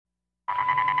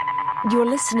You're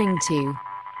listening to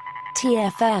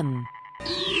TFM.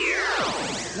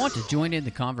 Want to join in the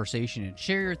conversation and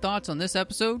share your thoughts on this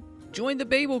episode? Join the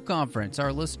Babel Conference,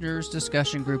 our listeners'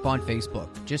 discussion group on Facebook.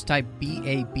 Just type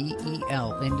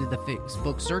BABEL into the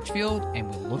Facebook search field, and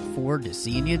we'll look forward to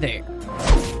seeing you there.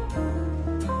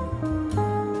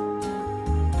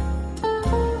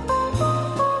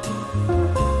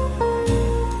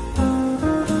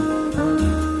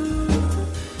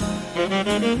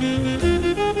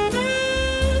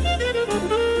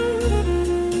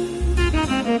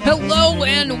 Hello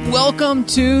and welcome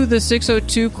to the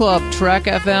 602 Club, Trek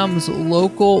FM's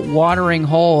local watering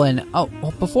hole. And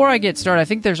before I get started, I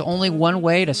think there's only one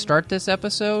way to start this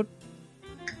episode.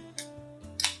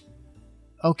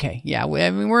 Okay, yeah,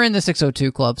 we're in the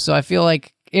 602 Club, so I feel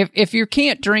like if you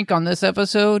can't drink on this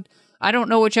episode, I don't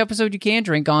know which episode you can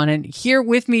drink on. And here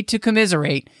with me to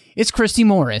commiserate is Christy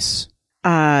Morris.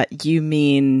 You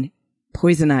mean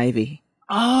Poison Ivy?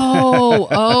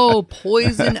 Oh,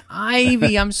 Poison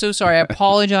Ivy. I'm so sorry.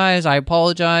 I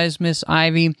apologize, Miss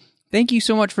Ivy. Thank you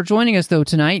so much for joining us, though,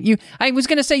 tonight. I was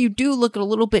going to say you do look a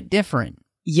little bit different.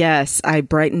 Yes, I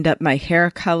brightened up my hair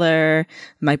color.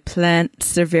 My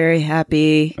plants are very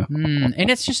happy. And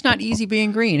it's just not easy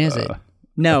being green, is it?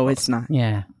 No, it's not.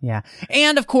 Yeah.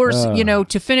 And, of course,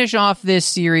 to finish off this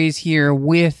series here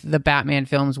with the Batman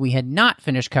films we had not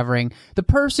finished covering, the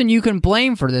person you can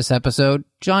blame for this episode,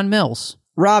 John Mills.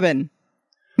 Robin.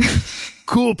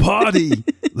 Cool party.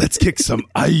 Let's kick some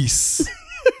ice.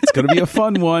 It's going to be a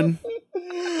fun one.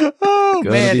 Oh,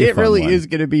 man, it really is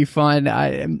going to be fun.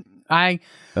 I'm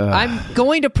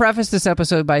going to preface this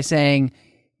episode by saying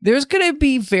there's going to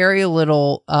be very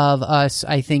little of us,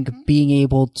 I think, being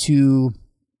able to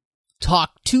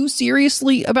talk too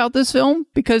seriously about this film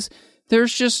because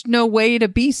there's just no way to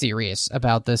be serious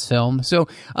about this film. So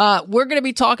we're going to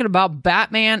be talking about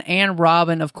Batman and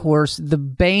Robin, of course, the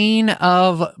bane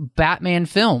of Batman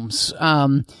films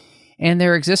and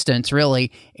their existence,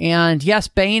 really. And yes,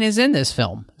 Bane is in this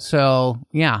film. So,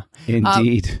 yeah.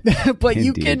 Indeed. But Indeed.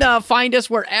 You can find us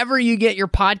wherever you get your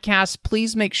podcasts.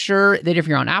 Please make sure that if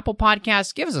you're on Apple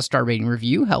Podcasts, give us a star rating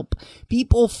review. Help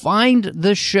people find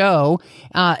the show.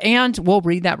 And we'll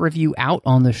read that review out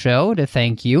on the show to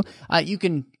thank you. You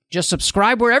can just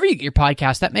subscribe wherever you get your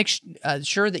podcast. That makes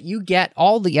sure that you get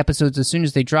all the episodes as soon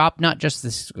as they drop, not just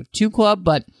the 2 Club,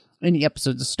 but any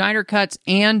episodes of Snyder Cuts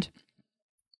and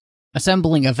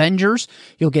Assembling Avengers.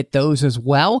 You'll get those as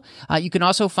well. You can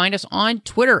also find us on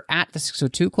Twitter at the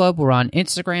 602 Club. We're on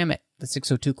Instagram at the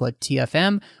 602 Club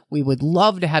TFM. We would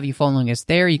love to have you following us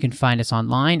there. You can find us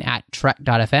online at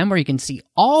trek.fm, where you can see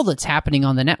all that's happening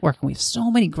on the network. And we have so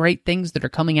many great things that are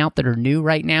coming out that are new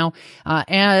right now,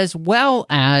 as well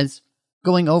as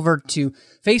going over to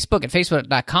Facebook at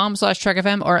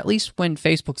facebook.com/TrekFM, or at least when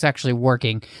Facebook's actually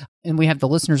working. And we have the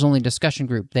listeners-only discussion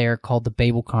group there called the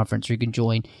Babel Conference, where you can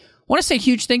join. I want to say a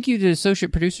huge thank you to the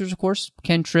associate producers, of course,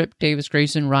 Ken Tripp, Davis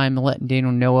Grayson, Ryan Millett, and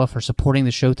Daniel Noah for supporting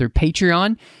the show through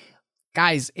Patreon.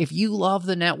 Guys, if you love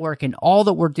the network and all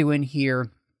that we're doing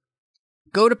here,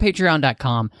 go to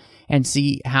patreon.com and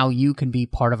see how you can be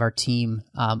part of our team.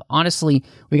 Honestly,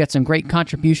 we got some great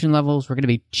contribution levels. We're going to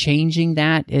be changing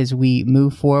that as we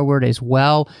move forward as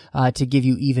well to give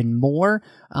you even more.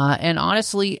 And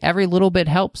honestly, every little bit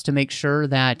helps to make sure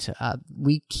that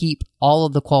we keep all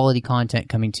of the quality content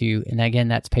coming to you. And again,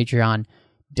 that's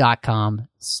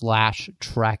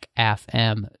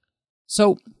patreon.com/TrekFM.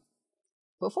 So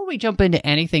before we jump into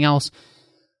anything else,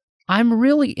 I'm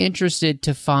really interested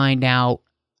to find out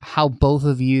how both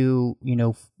of you,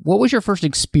 what was your first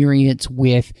experience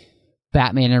with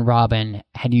Batman and Robin?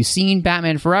 Had you seen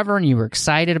Batman Forever and you were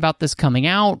excited about this coming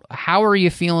out? How are you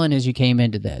feeling as you came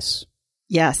into this?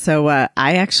 Yeah, so I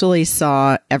actually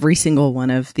saw every single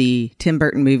one of the Tim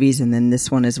Burton movies and then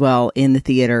this one as well in the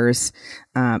theaters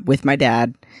with my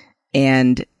dad.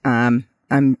 And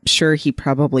I'm sure he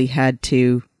probably had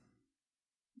to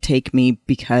take me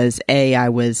because A, I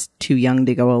was too young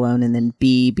to go alone, and then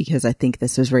B, because I think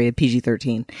this was rated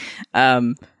PG-13.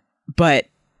 But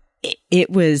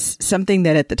it was something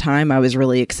that at the time I was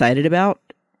really excited about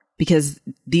because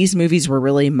these movies were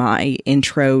really my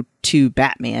intro to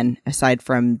Batman, aside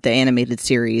from the animated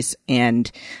series,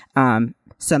 and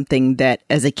something that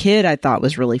as a kid I thought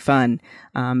was really fun,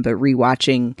 but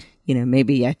rewatching,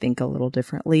 maybe I think a little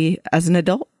differently as an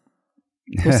adult.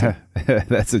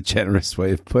 That's a generous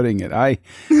way of putting it. I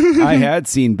had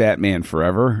seen Batman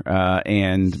Forever,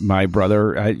 and my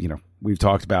brother, we've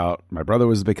talked about, my brother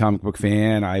was a big comic book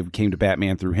fan. I came to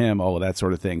Batman through him, all of that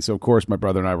sort of thing. So, of course, my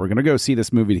brother and I were going to go see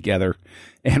this movie together,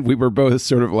 and we were both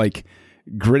sort of like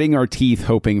gritting our teeth,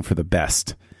 hoping for the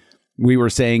best. We were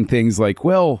saying things like,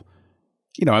 well,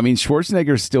 I mean,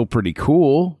 Schwarzenegger's still pretty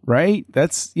cool, right?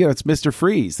 That's, it's Mr.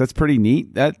 Freeze. That's pretty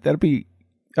neat. That'd be,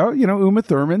 Uma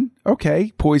Thurman.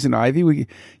 Okay. Poison Ivy.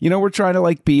 We're trying to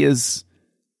like be as,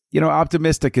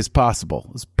 optimistic as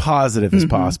possible, as positive as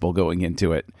possible going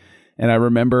into it. And I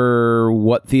remember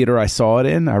what theater I saw it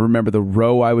in. I remember the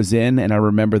row I was in. And I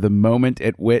remember the moment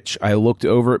at which I looked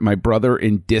over at my brother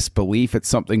in disbelief at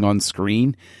something on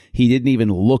screen. He didn't even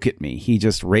look at me. He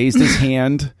just raised his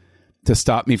hand to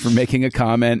stop me from making a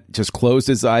comment, just closed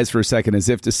his eyes for a second as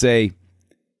if to say,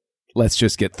 let's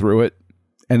just get through it.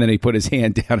 And then he put his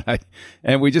hand down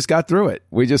and we just got through it.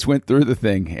 We just went through the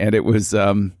thing. And it was,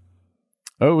 it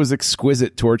was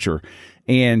exquisite torture.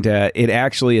 And it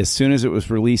actually, as soon as it was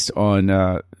released on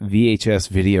VHS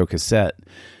video cassette,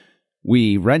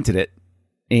 we rented it.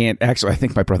 And actually, I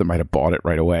think my brother might have bought it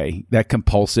right away. That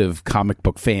compulsive comic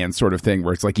book fan sort of thing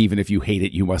where it's like, even if you hate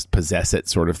it, you must possess it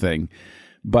sort of thing.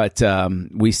 But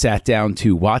we sat down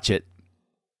to watch it.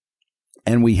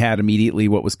 And we had immediately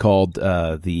what was called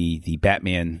the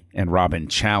Batman and Robin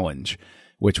challenge,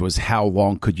 which was how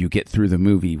long could you get through the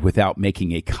movie without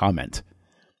making a comment?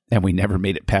 And we never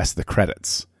made it past the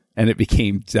credits. And it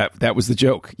became that was the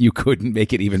joke. You couldn't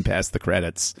make it even past the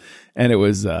credits. And it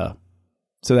was so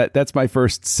that's my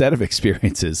first set of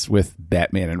experiences with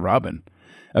Batman and Robin,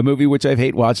 a movie which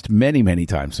I've watched many, many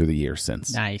times through the years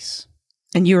since. Nice.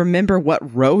 And you remember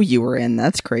what row you were in.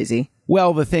 That's crazy.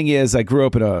 Well, the thing is, I grew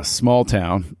up in a small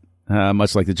town,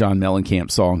 much like the John Mellencamp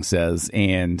song says.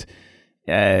 And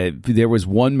there was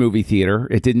one movie theater.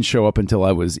 It didn't show up until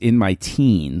I was in my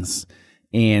teens.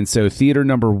 And so theater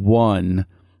number 1,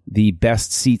 the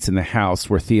best seats in the house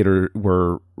in theater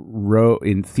number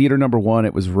 1,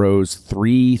 it was rows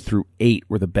 3 through 8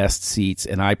 were the best seats.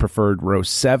 And I preferred row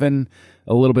 7,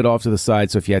 a little bit off to the side.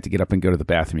 So if you had to get up and go to the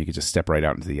bathroom, you could just step right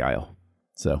out into the aisle.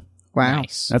 So wow,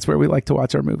 nice. That's where we like to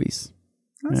watch our movies.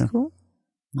 That's cool.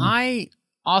 I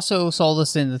also saw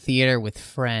this in the theater with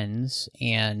friends,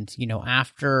 and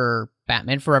after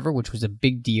Batman Forever, which was a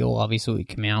big deal, obviously it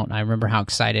came out, and I remember how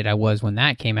excited I was when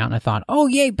that came out, and I thought, oh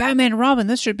yay, Batman and Robin,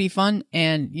 this should be fun.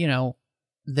 And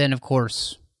then of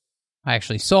course I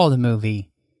actually saw the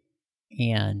movie,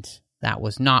 and that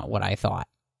was not what I thought.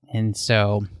 And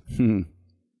so and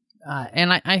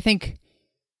I think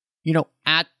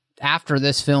after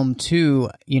this film too,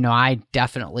 I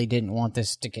definitely didn't want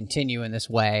this to continue in this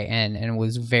way, and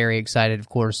was very excited, of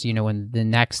course, when the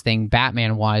next thing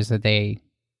Batman-wise that they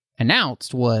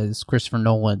announced was Christopher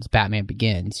Nolan's Batman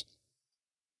Begins.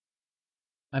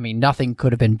 I mean, nothing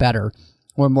could have been better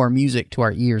or more music to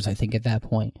our ears, I think, at that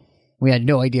point. We had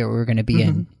no idea what we were going to be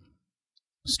in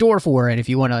store for, and if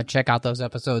you want to check out those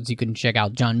episodes, you can check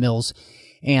out John Mills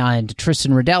and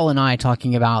Tristan Riddell and I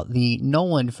talking about the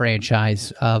Nolan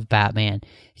franchise of Batman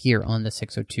here on the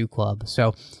 602 Club.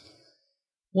 So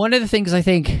one of the things I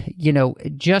think,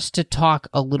 just to talk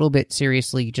a little bit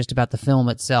seriously just about the film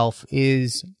itself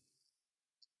is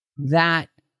that,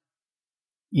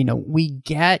 we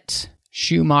get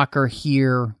Schumacher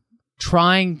here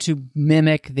trying to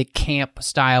mimic the camp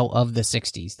style of the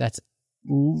 60s. That's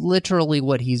literally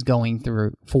what he's going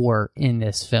through for in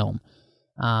this film.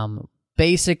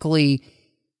 Basically,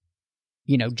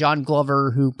 John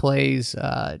Glover, who plays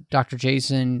Dr.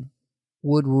 Jason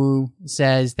Woodrue,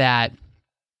 says that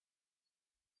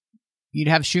you'd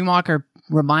have Schumacher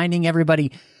reminding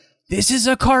everybody, this is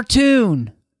a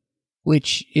cartoon,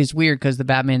 which is weird because the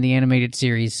Batman the Animated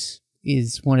Series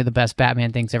is one of the best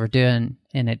Batman things ever done,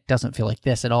 and it doesn't feel like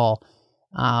this at all.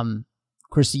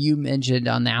 Chrissy, you mentioned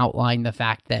on the outline the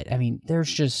fact that,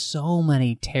 there's just so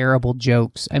many terrible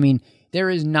jokes. There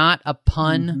is not a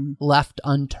pun left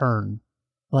unturned.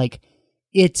 Like,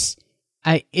 if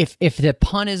the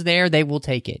pun is there, they will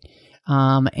take it.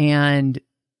 And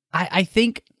I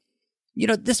think,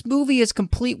 this movie is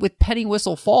complete with Penny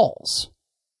Whistle Falls.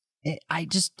 I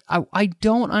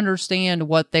don't understand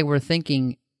what they were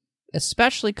thinking,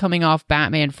 especially coming off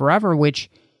Batman Forever, which,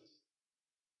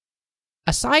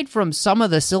 aside from some of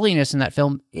the silliness in that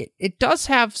film, it does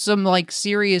have some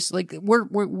serious,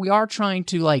 we are trying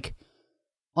to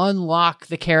unlock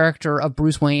the character of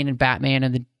Bruce Wayne and Batman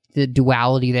and the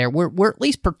duality there. We're at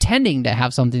least pretending to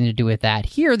have something to do with that.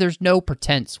 Here, there's no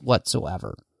pretense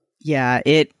whatsoever. Yeah,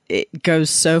 it goes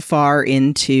so far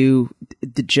into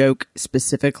the joke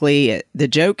specifically. The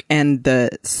joke and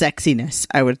the sexiness,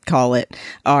 I would call it,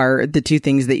 are the two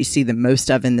things that you see the most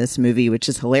of in this movie, which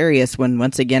is hilarious when,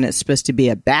 once again, it's supposed to be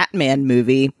a Batman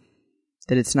movie,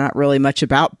 that it's not really much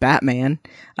about Batman.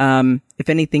 If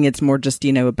anything, it's more just,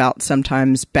 about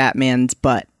sometimes Batman's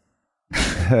butt.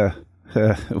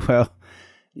 Well,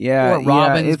 yeah. Or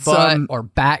Robin's it's, butt, or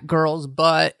Batgirl's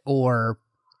butt, or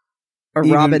Or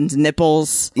Robin's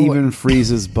nipples. Even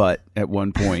freezes butt at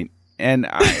one point. And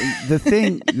the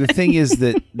thing is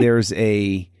that there's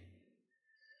a,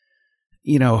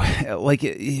 like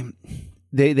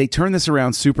they turn this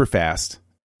around super fast.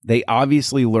 They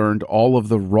obviously learned all of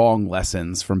the wrong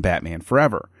lessons from Batman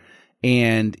Forever.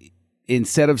 And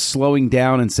instead of slowing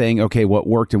down and saying, okay, what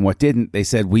worked and what didn't, they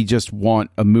said, we just want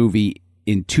a movie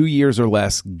in 2 years or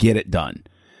less, get it done.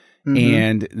 Mm-hmm.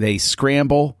 And they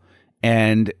scramble,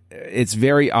 and it's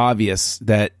very obvious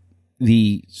that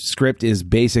the script is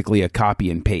basically a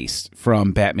copy and paste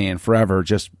from Batman Forever,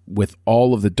 just with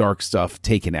all of the dark stuff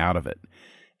taken out of it.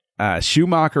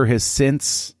 Schumacher has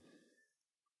since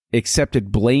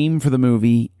accepted blame for the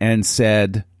movie and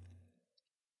said,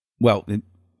 well,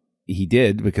 he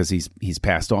did because he's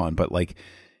passed on, but like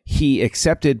he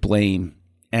accepted blame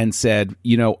and said,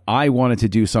 I wanted to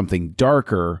do something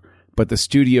darker, but the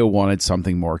studio wanted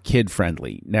something more kid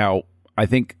friendly. Now, I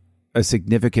think a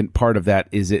significant part of that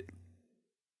is it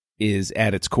is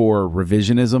at its core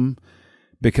revisionism,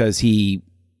 because he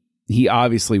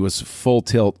obviously was full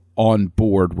tilt on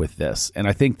board with this. And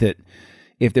I think that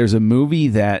if there's a movie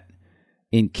that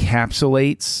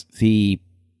encapsulates the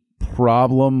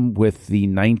problem with the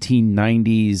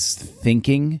 1990s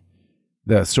thinking,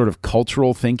 the sort of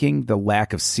cultural thinking, the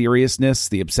lack of seriousness,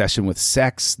 the obsession with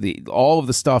sex, all of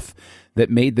the stuff that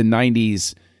made the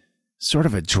 90s sort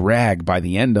of a drag by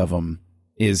the end of them,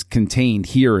 is contained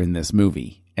here in this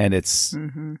movie. And it's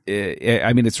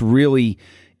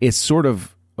sort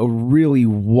of a really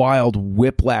wild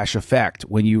whiplash effect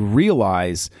when you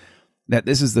realize that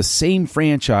this is the same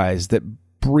franchise that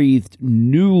breathed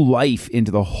new life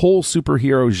into the whole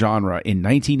superhero genre in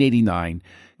 1989,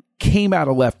 came out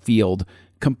of left field,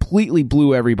 completely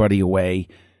blew everybody away,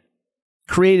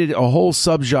 created a whole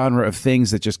subgenre of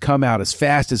things that just come out as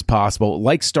fast as possible.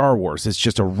 Like Star Wars, it's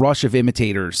just a rush of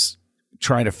imitators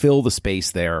trying to fill the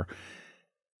space there.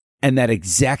 And that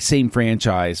exact same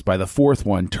franchise, by the fourth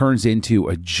one, turns into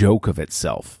a joke of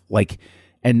itself.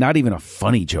 And not even a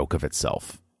funny joke of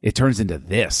itself. It turns into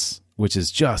this, which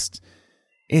is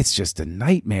it's just a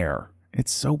nightmare.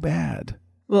 It's so bad.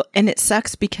 Well, and it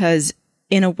sucks because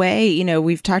in a way,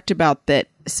 we've talked about that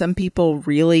some people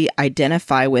really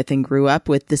identify with and grew up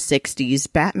with the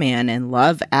 60s Batman and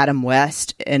love Adam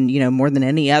West and, more than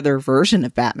any other version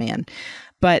of Batman.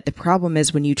 But the problem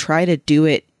is when you try to do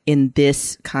it in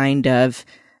this kind of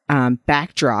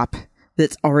backdrop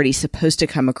that's already supposed to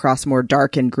come across more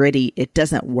dark and gritty, it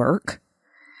doesn't work.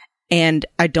 And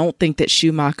I don't think that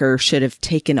Schumacher should have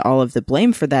taken all of the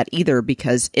blame for that either,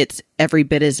 because it's every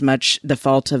bit as much the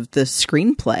fault of the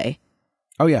screenplay.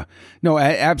 Oh, yeah. No,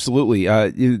 absolutely.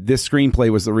 This screenplay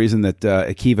was the reason that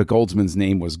Akiva Goldsman's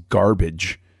name was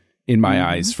garbage in my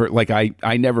eyes. For I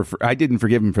didn't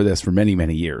forgive him for this for many,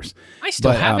 many years. I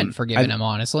still haven't forgiven him,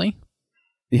 honestly.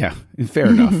 Yeah, fair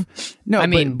enough. No, I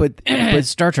mean, but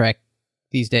Star Trek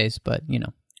these days, but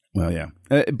Well, yeah.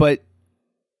 But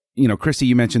Christy,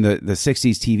 you mentioned the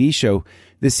 60s TV show.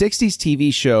 The 60s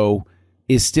TV show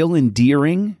is still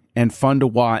endearing and fun to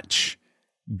watch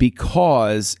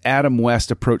because Adam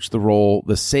West approached the role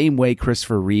the same way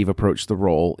Christopher Reeve approached the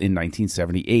role in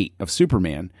 1978 of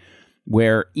Superman,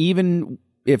 where even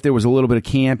if there was a little bit of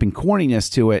camp and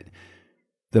corniness to it,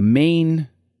 the main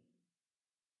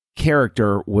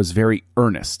character was very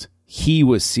earnest. He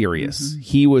was serious. Mm-hmm.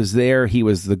 He was there. He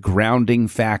was the grounding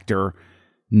factor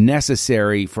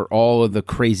necessary for all of the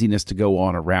craziness to go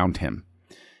on around him.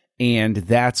 And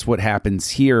that's what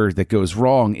happens here that goes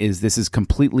wrong, is this is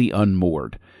completely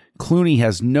unmoored. Clooney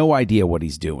has no idea what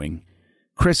he's doing.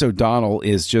 Chris O'Donnell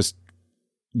is just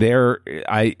there.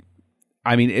 I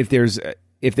mean, if there's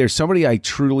somebody I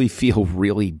truly feel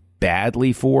really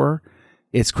badly for,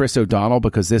 it's Chris O'Donnell,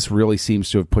 because this really seems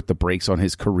to have put the brakes on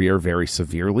his career very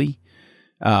severely.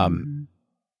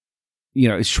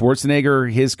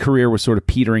 Schwarzenegger, his career was sort of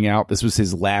petering out. This was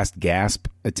his last gasp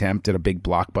attempt at a big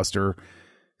blockbuster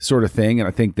sort of thing. And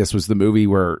I think this was the movie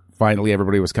where finally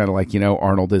everybody was kind of like,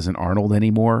 Arnold isn't Arnold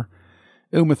anymore.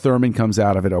 Uma Thurman comes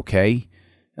out of it okay.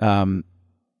 And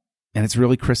it's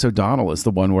really Chris O'Donnell is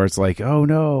the one where it's like, oh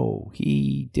no,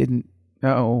 he didn't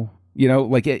know.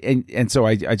 And so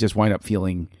I just wind up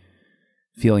feeling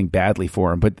badly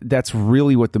for him. But that's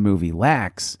really what the movie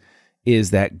lacks, is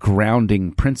that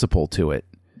grounding principle to it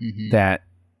that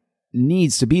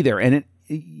needs to be there. And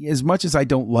as much as I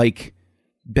don't like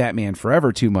Batman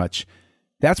Forever too much,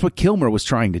 that's what Kilmer was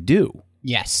trying to do.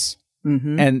 Yes.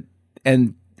 Mm-hmm.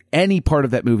 And any part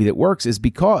of that movie that works is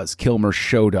because Kilmer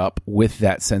showed up with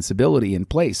that sensibility in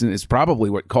place. And it's probably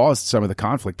what caused some of the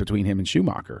conflict between him and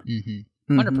Schumacher.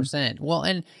 100%. Well,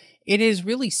 and it is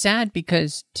really sad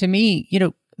because to me,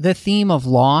 the theme of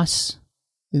loss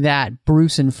that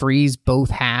Bruce and Freeze both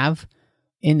have,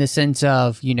 in the sense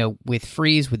of, you know, with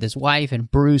Freeze with his wife and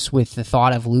Bruce with the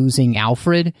thought of losing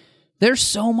Alfred, there's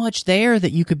so much there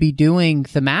that you could be doing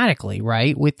thematically,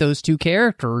 right, with those two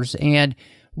characters, and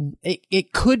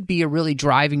it could be a really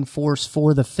driving force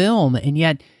for the film, and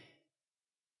yet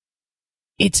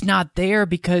it's not there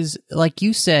because, like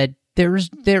you said, there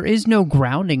is no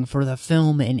grounding for the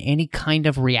film in any kind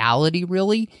of reality,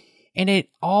 really, and it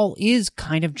all is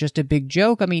kind of just a big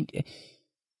joke. I mean,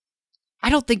 I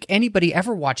don't think anybody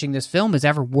ever watching this film is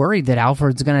ever worried that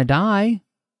Alfred's going to die,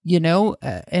 you know,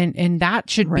 and that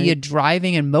should be a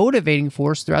driving and motivating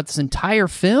force throughout this entire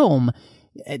film,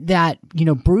 that, you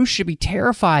know, Bruce should be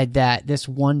terrified that this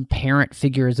one parent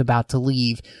figure is about to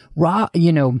leave.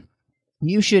 You know,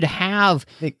 you should have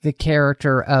the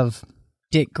character of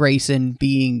Dick Grayson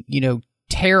being, you know,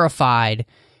 terrified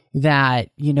that,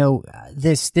 you know,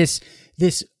 this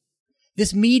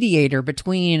mediator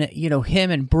between, you know,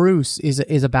 him and Bruce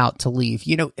is about to leave,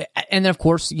 you know, and then of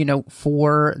course, you know,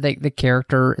 for the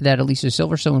character that Alicia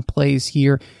Silverstone plays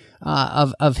here,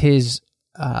 of his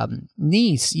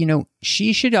niece, you know,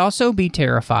 she should also be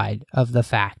terrified of the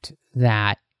fact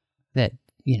that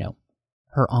you know,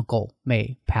 her uncle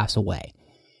may pass away,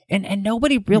 and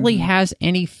nobody really has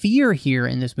any fear here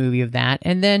in this movie of that.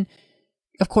 And then,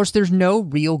 of course, there's no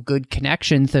real good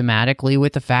connection thematically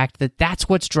with the fact that that's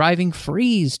what's driving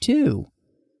Freeze, too.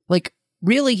 Like,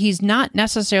 really, he's not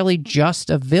necessarily just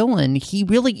a villain. He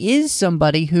really is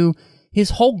somebody who,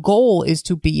 his whole goal is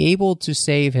to be able to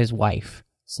save his wife's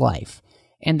life.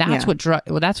 And that's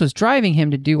that's what's driving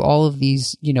him to do all of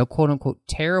these, you know, quote-unquote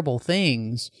terrible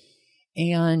things.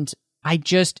 And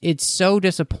it's so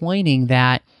disappointing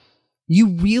that you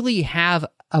really have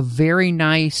a very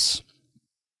nice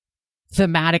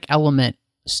thematic element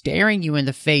staring you in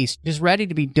the face, just ready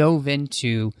to be dove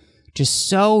into just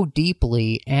so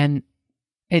deeply, and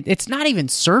it's not even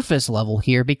surface level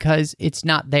here because it's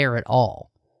not there at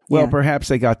all. Well, perhaps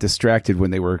they got distracted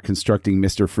when they were constructing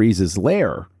Mr. Freeze's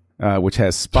lair, which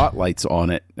has spotlights on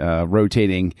it,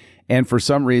 rotating, and for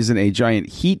some reason a giant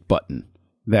heat button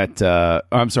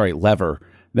lever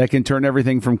that can turn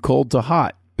everything from cold to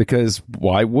hot, because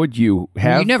why would you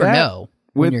have you never that know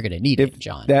when you're going to need it,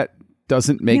 John. That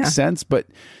doesn't make sense, but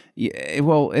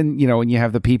well, and you know, when you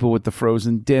have the people with the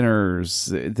frozen dinners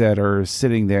that are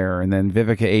sitting there, and then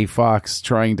Vivica A. Fox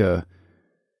trying to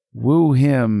woo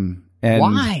him, and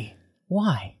why?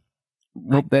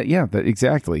 Well,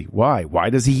 exactly. Why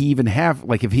does he even have,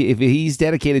 like, if he's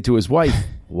dedicated to his wife,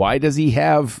 why does he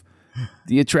have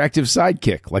the attractive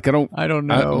sidekick? Like, I don't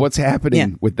know what's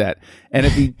happening with that. And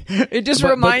if he, it just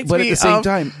reminds me at the same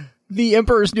time, The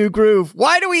Emperor's New Groove.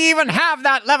 Why do we even have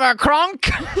that lever, Kronk?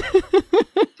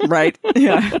 Right.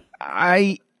 Yeah.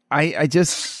 I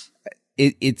just,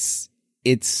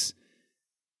 it's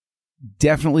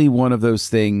definitely one of those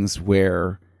things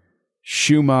where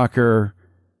Schumacher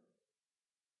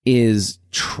is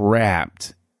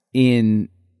trapped in,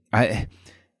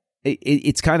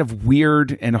 it's kind of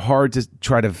weird and hard to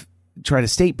try to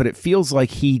state, but it feels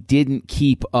like he didn't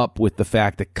keep up with the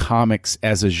fact that comics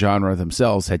as a genre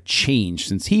themselves had changed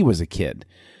since he was a kid.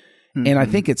 Mm-hmm. And I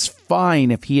think it's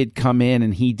fine if he had come in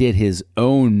and he did his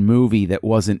own movie that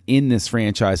wasn't in this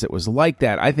franchise that was like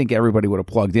that. I think everybody would have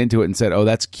plugged into it and said, oh,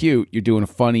 that's cute. You're doing a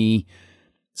funny,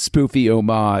 spoofy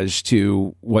homage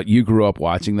to what you grew up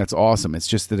watching. That's awesome. It's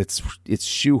just that it's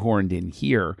shoehorned in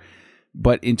here.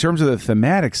 But in terms of the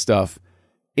thematic stuff,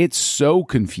 it's so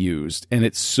confused and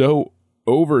it's so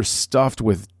overstuffed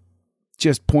with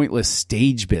just pointless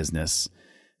stage business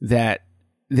that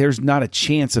there's not a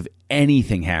chance of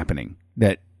anything happening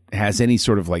that has any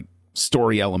sort of like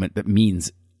story element that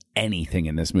means anything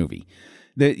in this movie.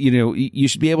 That, you know, you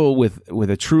should be able, with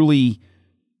a truly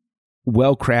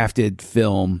well-crafted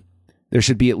film, there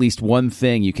should be at least one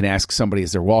thing you can ask somebody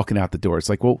as they're walking out the door. It's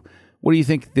like, well, what do you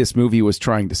think this movie was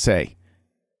trying to say?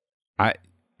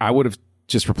 I would have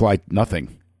just replied,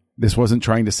 nothing. This wasn't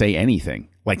trying to say anything,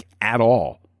 like, at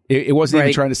all. It wasn't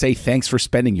even trying to say thanks for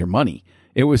spending your money.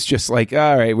 It was just like,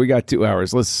 all right, we got 2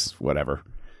 hours. Let's whatever.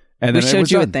 And then we showed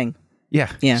you a thing.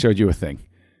 Yeah. Showed you a thing.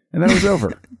 And then it was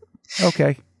over.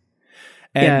 Okay.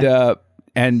 And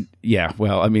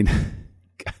well, I mean,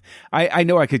 I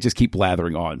know I could just keep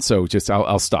blathering on. So just,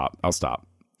 I'll stop.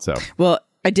 So, well,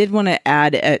 I did want to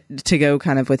add to go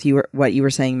kind of with what you were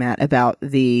saying, Matt, about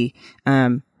the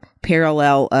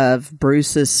parallel of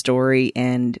Bruce's story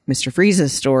and Mr.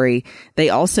 Freeze's story. They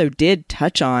also did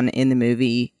touch on in the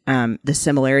movie the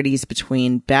similarities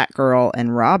between Batgirl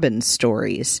and Robin's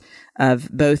stories of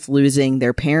both losing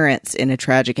their parents in a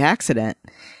tragic accident.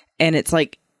 And it's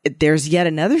like, there's yet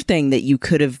another thing that you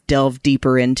could have delved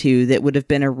deeper into that would have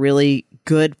been a really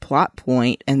good plot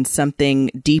point and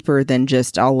something deeper than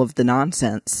just all of the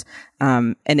nonsense.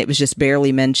 And it was just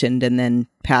barely mentioned and then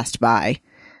passed by.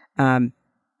 And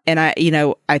I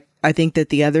think that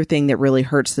the other thing that really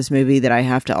hurts this movie that I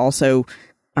have to also,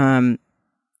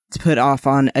 put off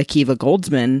on Akiva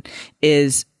Goldsman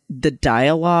is the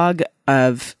dialogue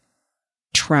of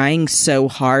trying so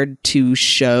hard to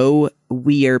show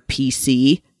we are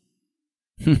PC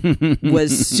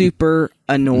was super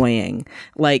annoying.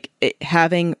 Like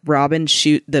having Robin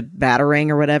shoot the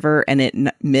Batarang or whatever and it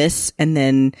miss, and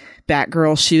then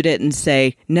Batgirl shoot it and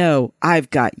say, "No, I've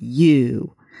got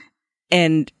you."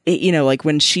 And like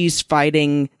when she's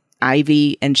fighting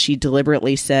Ivy and she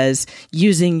deliberately says,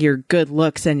 "Using your good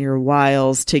looks and your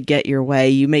wiles to get your way,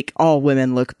 you make all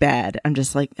women look bad." I'm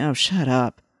just like, oh, shut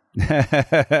up. We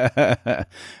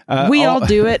all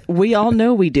do it. We all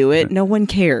know we do it. No one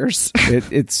cares.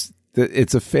 It's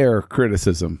a fair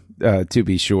criticism, to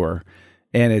be sure,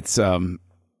 and it's the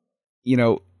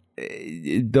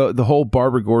whole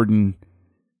Barbara Gordon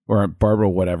or Barbara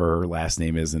whatever her last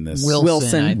name is in this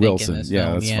Wilson. I think, Wilson. in this Yeah,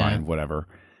 film. that's fine. Whatever.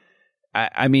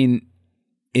 I mean,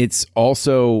 it's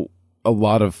also a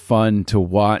lot of fun to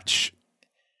watch.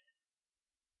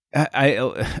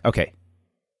 Okay.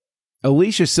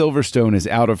 Alicia Silverstone is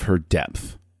out of her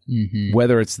depth. Mm-hmm.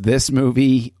 Whether it's this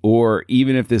movie or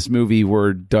even if this movie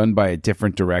were done by a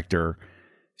different director,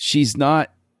 she's not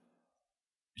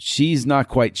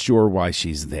quite sure why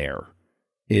she's there,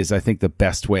 is I think the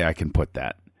best way I can put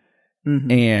that.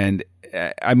 Mm-hmm. And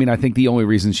I mean, I think the only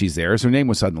reason she's there is her name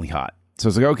was suddenly hot. So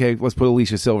it's like, okay, let's put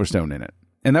Alicia Silverstone in it.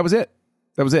 And that was it.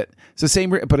 It's the same,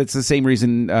 but it's the same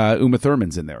reason Uma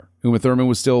Thurman's in there. Uma Thurman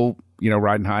was still,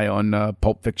 riding high on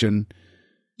Pulp Fiction,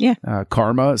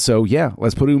 Karma. So yeah,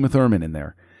 let's put Uma Thurman in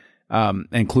there.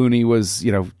 And Clooney was,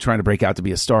 trying to break out to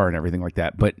be a star and everything like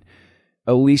that. But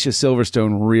Alicia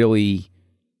Silverstone really,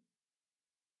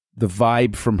 the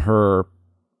vibe from her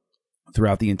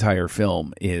throughout the entire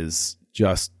film is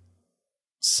just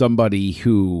somebody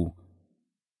who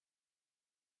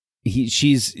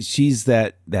she's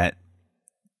that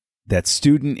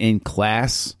student in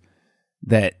class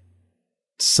that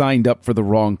signed up for the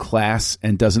wrong class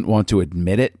and doesn't want to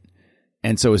admit it,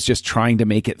 and so is just trying to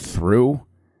make it through.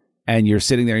 And you're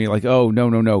sitting there and you're like, oh,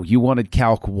 no, you wanted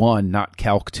Calc 1, not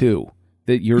Calc 2.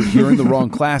 That you're in the wrong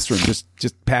classroom.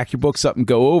 Just pack your books up and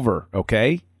go over,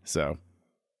 okay? So,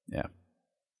 yeah.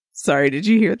 Sorry, did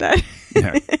you hear that?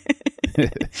 Yeah.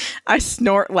 I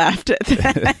snort laughed at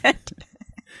that.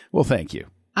 Well, thank you.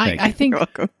 I think, You're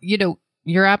welcome.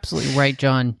 You're absolutely right,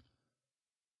 John.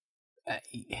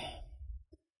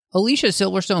 Alicia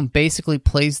Silverstone basically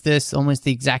plays this almost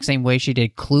the exact same way she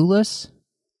did Clueless.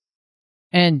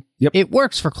 And It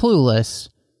works for Clueless,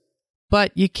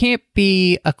 but you can't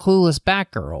be a Clueless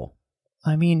Batgirl.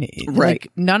 I mean, right.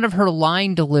 Like, none of her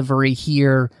line delivery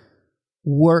here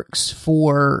works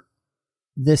for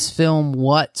this film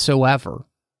whatsoever.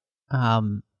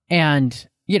 And,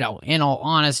 in all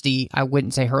honesty, I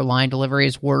wouldn't say her line delivery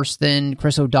is worse than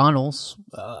Chris O'Donnell's,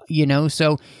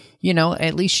 so,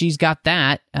 at least she's got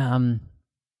that.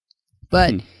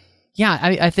 But yeah,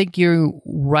 I think you're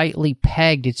rightly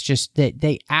pegged. It's just that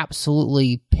they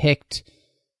absolutely picked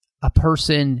a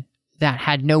person that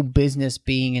had no business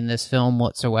being in this film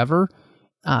whatsoever,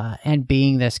 and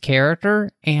being this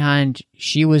character. And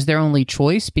she was their only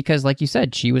choice because, like you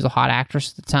said, she was a hot actress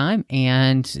at the time.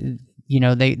 And,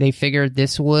 they figured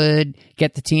this would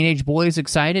get the teenage boys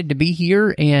excited to be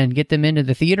here and get them into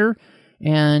the theater.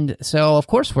 And so, of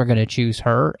course, we're going to choose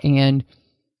her. And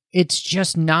it's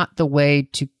just not the way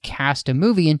to cast a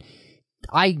movie. And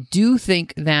I do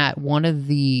think that one of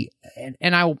the,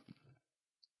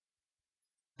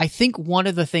 I think one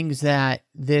of the things that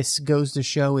this goes to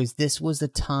show is this was a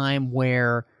time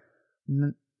where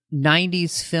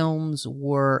 90s films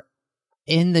were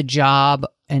in the job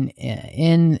and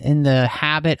in the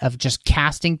habit of just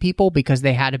casting people because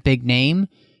they had a big name,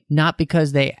 not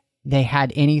because they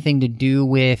had anything to do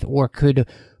with or could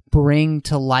bring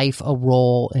to life a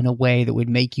role in a way that would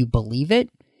make you believe it.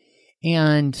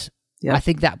 And I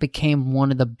think that became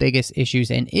one of the biggest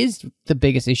issues, and is the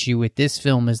biggest issue with this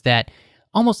film, is that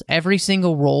almost every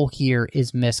single role here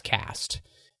is miscast.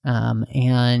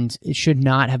 And it should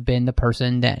not have been the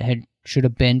person that should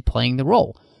have been playing the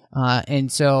role.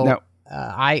 And so now,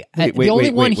 the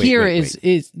only one here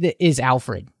is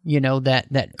Alfred,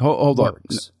 that hold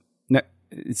works. On. Now,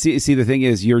 see, the thing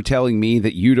is, you're telling me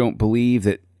that you don't believe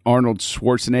that Arnold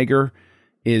Schwarzenegger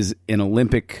is an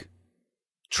Olympic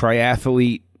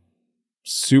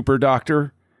super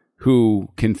doctor who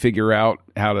can figure out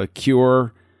how to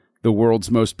cure the world's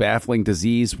most baffling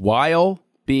disease while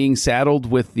being saddled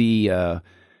with the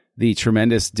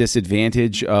tremendous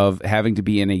disadvantage of having to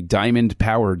be in a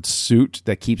diamond-powered suit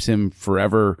that keeps him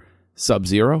forever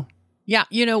Sub-Zero? Yeah,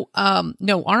 no,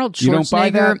 Arnold You don't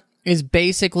buy Schwarzenegger that? is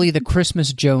basically the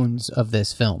Christmas Jones of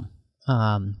this film.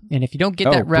 And if you don't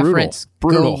get that brutal. reference,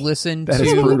 Brutal. go listen That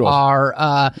is to brutal.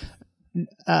 our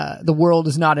The World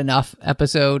Is Not Enough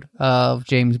episode of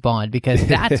James Bond, because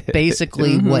that's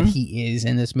basically what he is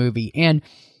in this movie. And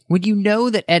when you know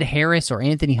that Ed Harris or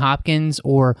Anthony Hopkins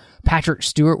or Patrick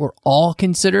Stewart were all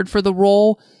considered for the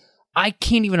role, I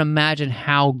can't even imagine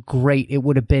how great it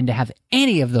would have been to have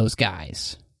any of those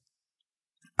guys.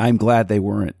 I'm glad they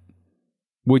weren't.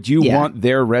 Would you want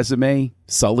their resume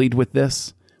sullied with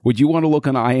this? Would you want to look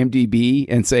on IMDb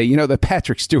and say, that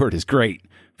Patrick Stewart is great,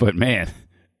 but man,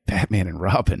 Batman and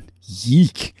Robin,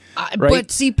 yeek. Right?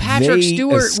 But see, Patrick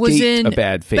Stewart was in a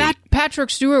bad fate. Patrick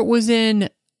Stewart was in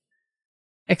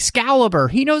Excalibur.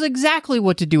 He knows exactly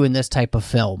what to do in this type of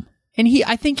film. And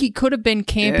I think he could have been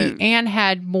campy and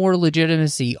had more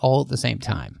legitimacy all at the same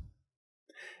time.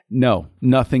 No,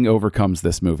 nothing overcomes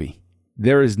this movie.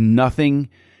 There is nothing.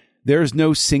 There's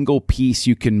no single piece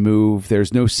you can move.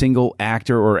 There's no single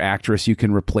actor or actress you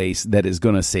can replace that is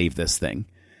going to save this thing.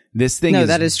 This thing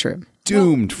that is true.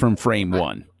 Doomed from frame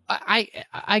one.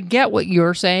 I get what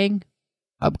you're saying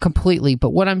completely,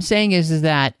 but what I'm saying is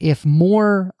that if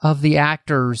more of the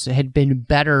actors had been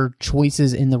better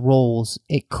choices in the roles,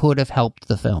 it could have helped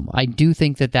the film. I do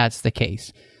think that that's the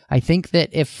case. I think that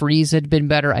if Freeze had been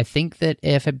better, I think that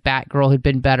if a Batgirl had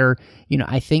been better,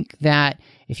 I think that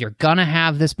if you're gonna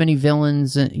have this many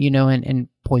villains, and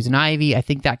Poison Ivy, I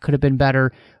think that could have been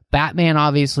better. Batman,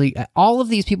 obviously, all of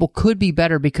these people could be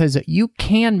better because you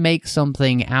can make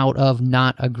something out of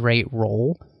not a great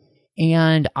role.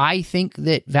 And I think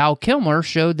that Val Kilmer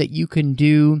showed that you can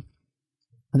do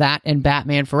that in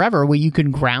Batman Forever, where you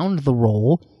can ground the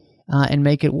role and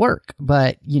make it work.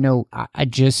 But,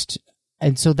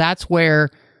 and so that's where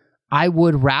I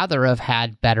would rather have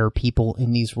had better people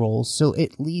in these roles. So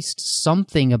at least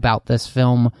something about this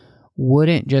film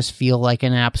wouldn't just feel like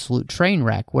an absolute train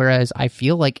wreck. Whereas I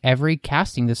feel like every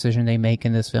casting decision they make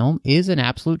in this film is an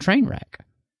absolute train wreck.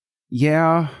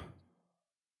 Yeah.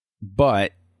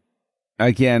 But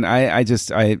again, I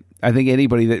think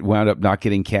anybody that wound up not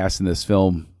getting cast in this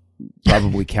film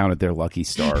probably counted their lucky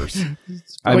stars.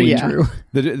 I mean, true.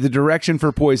 The direction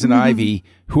for Poison Ivy,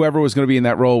 whoever was going to be in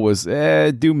that role was,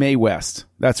 do Mae West.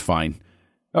 That's fine.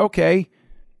 Okay.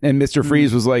 And Mr.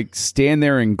 Freeze was like, stand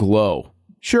there and glow.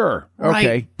 Sure. Okay.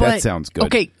 Right, that sounds good.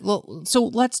 Okay. Well, so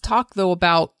let's talk though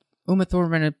about Uma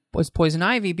Thurman as Poison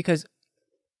Ivy, because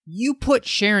you put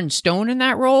Sharon Stone in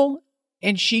that role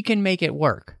and she can make it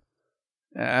work.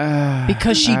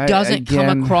 Because she doesn't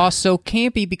come across so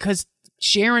campy, because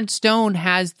Sharon Stone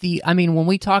has when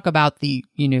we talk about the,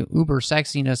 uber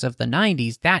sexiness of the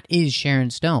 90s, that is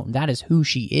Sharon Stone. That is who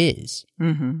she is.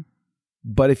 Mm-hmm.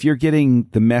 But if you're getting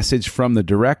the message from the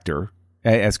director,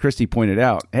 as Christy pointed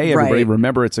out, hey, everybody,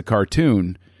 remember it's a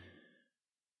cartoon.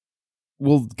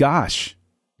 Well, gosh,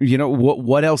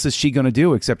 what else is she going to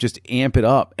do except just amp it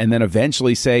up and then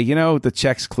eventually say, the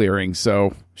check's clearing.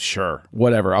 So sure,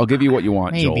 whatever. I'll give you what you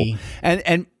want, Maybe.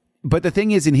 Joel. But the thing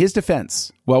is, in his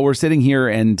defense, while we're sitting here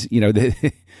and,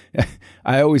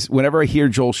 whenever I hear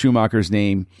Joel Schumacher's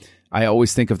name, I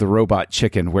always think of the Robot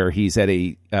Chicken, where he's at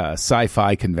a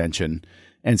sci-fi convention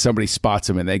and somebody spots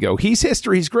him and they go, he's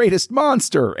history's greatest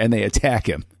monster, and they attack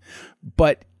him.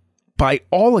 But by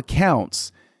all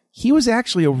accounts, he was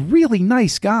actually a really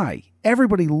nice guy.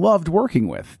 Everybody loved working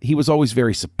with. He was always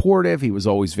very supportive. He was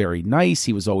always very nice.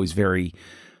 He was always very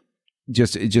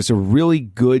just a really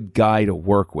good guy to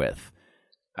work with.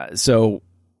 So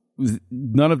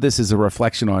none of this is a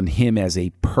reflection on him as a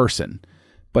person,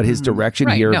 but his direction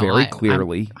here very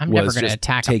clearly I'm was never going to just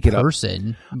attack take a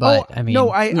person, but I mean,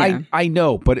 no, I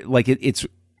know, but it's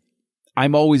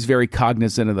I'm always very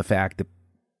cognizant of the fact that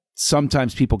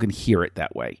sometimes people can hear it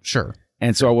that way. Sure.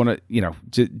 And so I want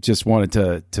to, just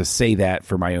wanted to say that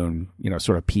for my own,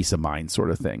 sort of peace of mind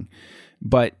sort of thing.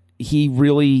 But he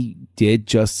really did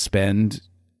just spend.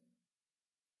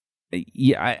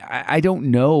 Yeah, I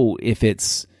don't know if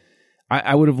it's.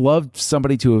 I would have loved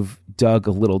somebody to have dug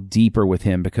a little deeper with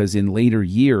him, because in later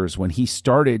years, when he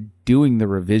started doing the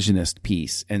revisionist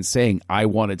piece and saying, I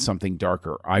wanted something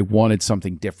darker, I wanted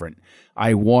something different,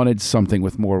 I wanted something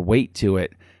with more weight to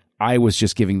it, I was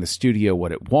just giving the studio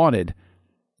what it wanted.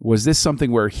 Was this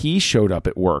something where he showed up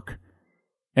at work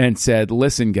and said,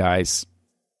 listen, guys,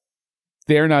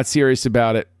 they're not serious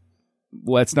about it.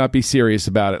 Let's not be serious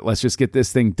about it. Let's just get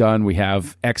this thing done. We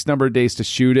have X number of days to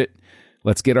shoot it.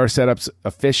 Let's get our setups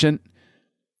efficient.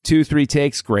 2-3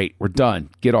 takes, great. We're done.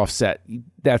 Get off set.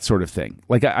 That sort of thing.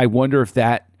 Like, I wonder if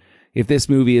this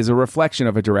movie is a reflection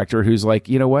of a director who's like,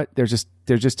 you know what? They're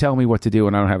just telling me what to do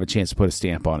and I don't have a chance to put a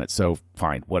stamp on it. So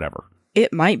fine, whatever.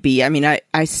 It might be. I mean,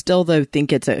 I still, though,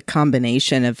 think it's a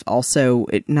combination of also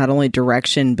not only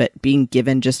direction, but being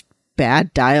given just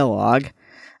bad dialogue.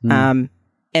 And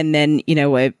then,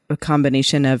 a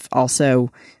combination of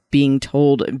also being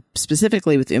told,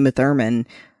 specifically with Uma Thurman,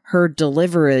 her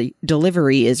delivery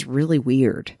is really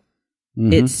weird.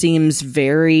 Mm-hmm. It seems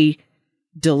very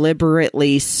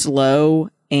deliberately slow,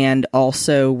 and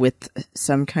also with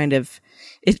some kind of,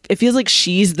 it feels like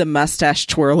she's the mustache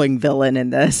twirling villain in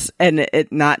this, and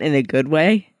it not in a good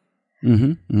way.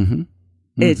 Mm-hmm. Mm-hmm.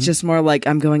 Mm-hmm. It's just more like,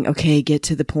 I'm going, okay, get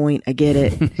to the point. I get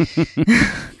it.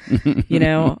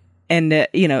 And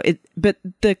but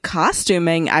the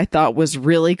costuming I thought was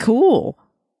really cool.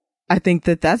 I think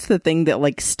that's the thing that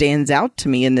like stands out to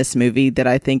me in this movie, that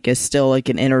I think is still like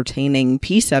an entertaining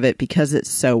piece of it because it's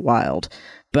so wild.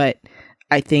 But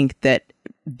I think that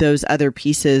those other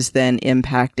pieces then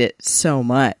impact it so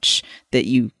much that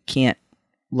you can't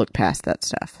look past that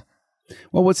stuff.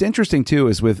 Well, what's interesting too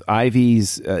is with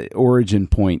Ivy's origin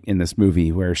point in this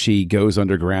movie, where she goes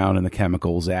underground and the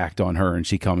chemicals act on her and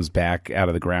she comes back out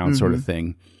of the ground, sort of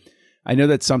thing. I know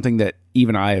that's something that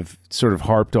even I have sort of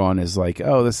harped on, is like,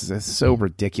 oh, this is so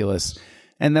ridiculous.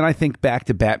 And then I think back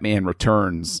to Batman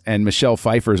Returns and Michelle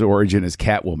Pfeiffer's origin as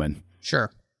Catwoman.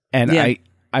 Sure. And yeah.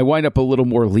 I wind up a little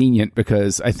more lenient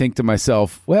because I think to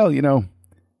myself, well,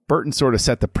 Burton sort of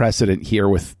set the precedent here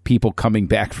with people coming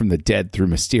back from the dead through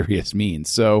mysterious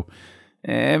means. So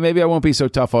maybe I won't be so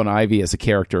tough on Ivy as a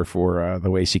character for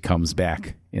the way she comes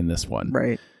back in this one.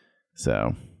 Right.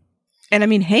 So... And I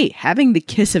mean, hey, having the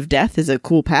kiss of death is a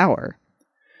cool power.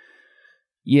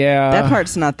 Yeah. That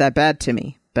part's not that bad to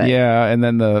me. But yeah, and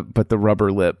then the rubber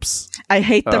lips. I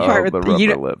hate the part with the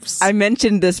rubber lips. I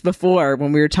mentioned this before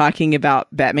when we were talking about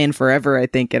Batman Forever, I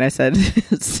think, and I said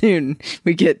soon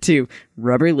we get to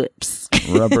rubber lips.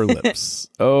 Rubber lips.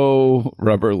 Oh,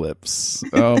 rubber lips.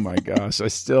 Oh my gosh.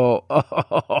 Oh,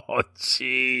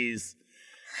 jeez.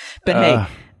 But hey,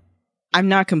 I'm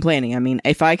not complaining. I mean,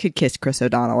 if I could kiss Chris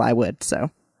O'Donnell, I would,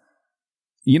 so.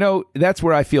 That's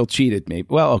where I feel cheated, maybe.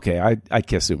 Well, okay, I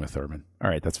kiss Uma Thurman. All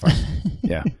right, that's fine.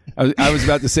 Yeah. I was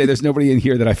about to say there's nobody in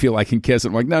here that I feel I can kiss.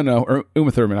 I'm like, no,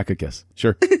 Uma Thurman, I could kiss.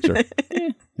 Sure.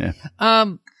 Yeah.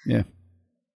 Yeah.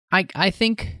 I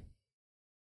think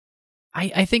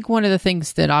one of the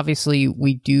things that obviously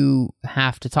we do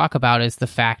have to talk about is the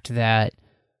fact that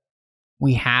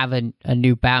we have a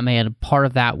new Batman. Part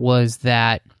of that was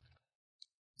that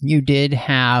you did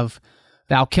have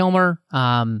Val Kilmer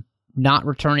not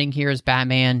returning here as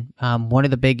Batman. One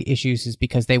of the big issues is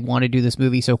because they want to do this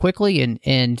movie so quickly,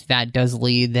 and that does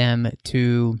lead them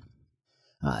to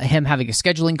him having a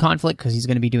scheduling conflict because he's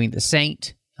going to be doing The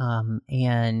Saint.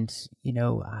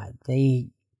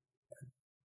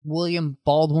 William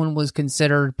Baldwin was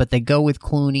considered, but they go with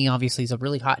Clooney. Obviously, he's a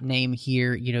really hot name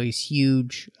here. He's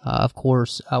huge, of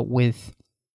course, with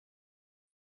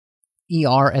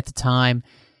ER at the time.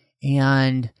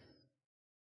 And,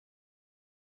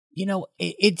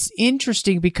 it's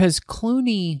interesting because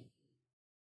Clooney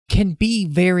can be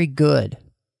very good.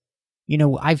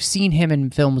 I've seen him in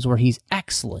films where he's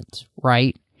excellent,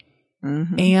 right?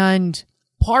 Mm-hmm. And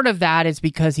part of that is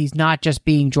because he's not just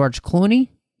being George Clooney.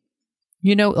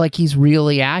 Like he's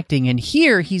really acting. And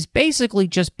here, he's basically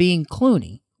just being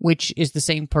Clooney, which is the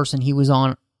same person he was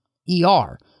on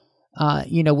ER.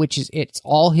 Which is, it's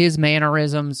all his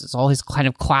mannerisms. It's all his kind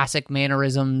of classic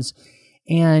mannerisms.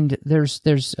 And there's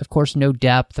of course no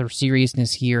depth or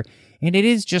seriousness here. And it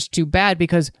is just too bad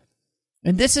because,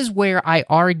 and this is where I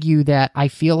argue that I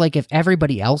feel like if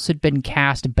everybody else had been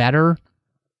cast better,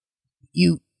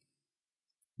 the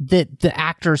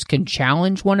actors can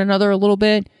challenge one another a little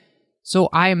bit. So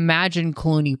I imagine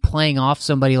Clooney playing off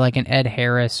somebody like an Ed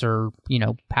Harris or,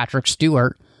 Patrick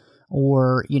Stewart,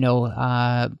 or,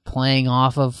 playing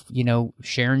off of,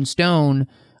 Sharon Stone,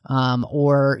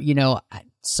 or,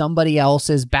 somebody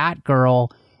else's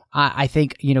Batgirl. I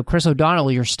think, Chris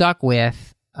O'Donnell you're stuck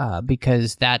with,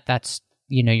 because that's,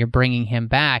 you're bringing him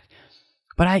back.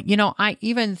 But I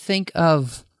even think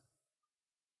of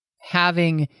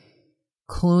having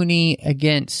Clooney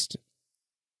against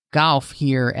Golf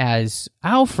here as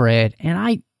Alfred, and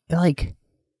I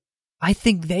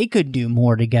think they could do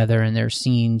more together in their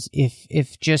scenes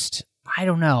if just, I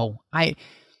don't know.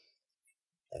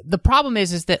 The problem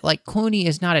is that like Clooney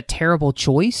is not a terrible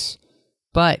choice,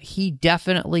 but he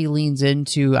definitely leans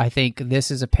into, I think,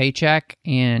 this is a paycheck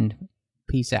and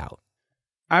peace out.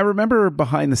 I remember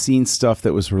behind the scenes stuff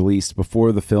that was released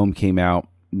before the film came out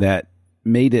that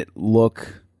made it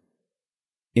look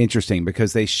interesting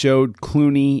because they showed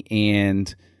Clooney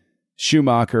and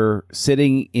Schumacher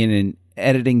sitting in an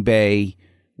editing bay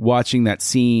watching that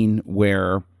scene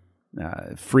where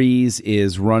Freeze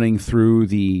is running through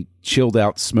the chilled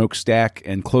out smokestack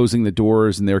and closing the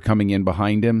doors, and they're coming in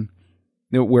behind him,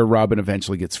 where Robin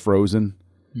eventually gets frozen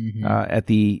at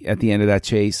the end of that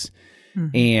chase.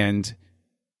 And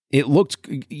it looked,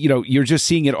 you're just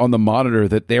seeing it on the monitor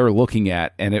that they're looking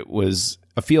at, and it was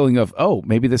a feeling of, oh,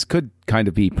 maybe this could kind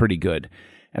of be pretty good.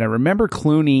 And I remember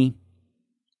Clooney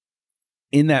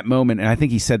in that moment, and I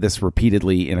think he said this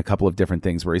repeatedly in a couple of different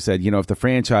things, where he said, if the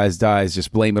franchise dies,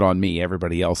 just blame it on me.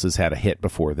 Everybody else has had a hit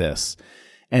before this.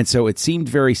 And so it seemed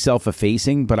very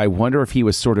self-effacing, but I wonder if he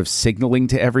was sort of signaling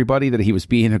to everybody that he was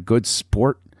being a good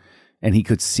sport and he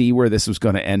could see where this was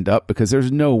going to end up, because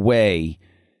there's no way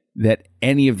that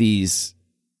any of these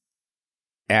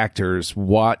actors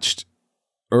watched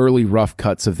early rough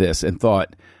cuts of this and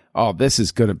thought, oh, this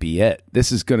is going to be it.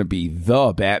 This is going to be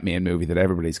the Batman movie that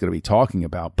everybody's going to be talking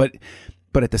about. But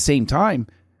at the same time,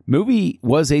 movie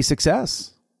was a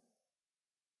success.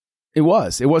 It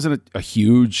was. It wasn't a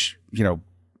huge,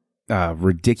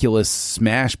 ridiculous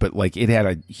smash, but like it had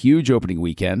a huge opening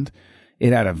weekend.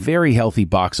 It had a very healthy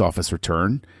box office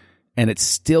return, and it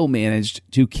still managed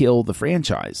to kill the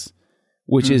franchise,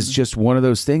 which is just one of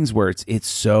those things where it's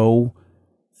so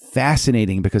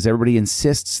fascinating because everybody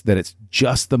insists that it's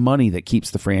just the money that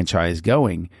keeps the franchise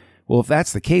going. Well, if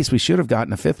that's the case, we should have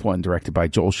gotten a fifth one directed by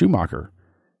Joel Schumacher,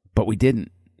 but we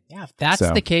didn't. Yeah, if that's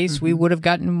the case, we would have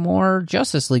gotten more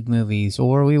Justice League movies,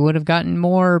 or we would have gotten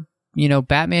more,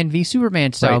 Batman v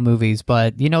Superman style movies,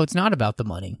 but, it's not about the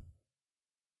money.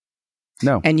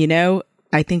 No. And,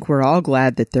 I think we're all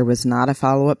glad that there was not a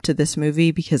follow-up to this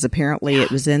movie, because apparently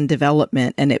it was in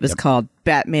development and it was called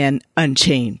Batman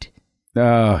Unchained.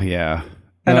 Oh, yeah.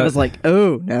 And I was like,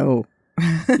 oh, no.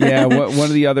 Yeah, one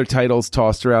of the other titles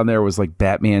tossed around there was like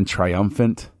Batman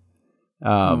Triumphant.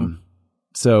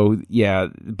 So, yeah,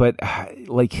 but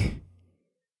like,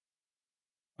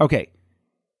 okay,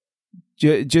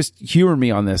 just humor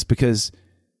me on this, because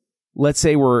let's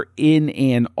say we're in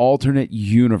an alternate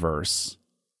universe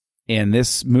and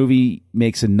this movie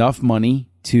makes enough money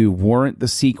to warrant the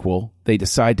sequel. They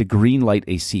decide to greenlight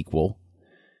a sequel.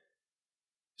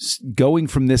 Going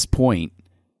from this point,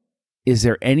 is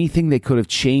there anything they could have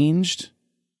changed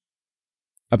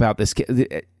about this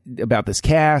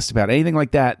cast, about anything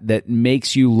like that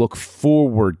makes you look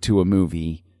forward to a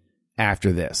movie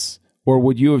after this? Or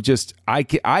would you have just, I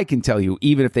can tell you,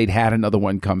 even if they'd had another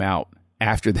one come out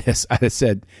after this, I'd have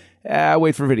said,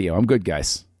 wait for video. I'm good,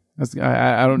 guys.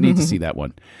 I don't need to see that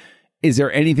one. Is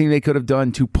there anything they could have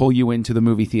done to pull you into the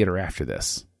movie theater after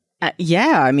this?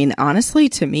 Yeah, I mean, honestly,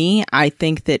 to me, I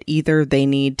think that either they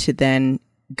need to then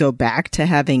go back to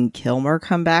having Kilmer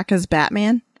come back as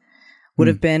Batman. Would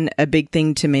have been a big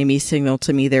thing to maybe signal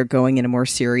to me they're going in a more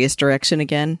serious direction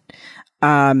again.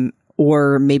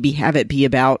 Or maybe have it be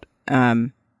about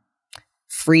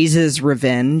Freeze's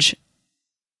revenge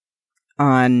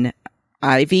on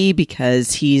Ivy,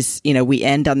 because he's, we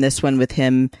end on this one with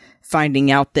him finding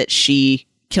out that she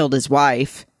killed his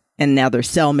wife and now they're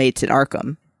cellmates at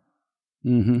Arkham.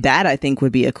 That I think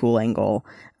would be a cool angle.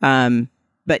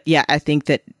 But yeah, I think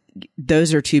that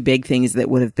those are two big things that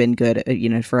would have been good,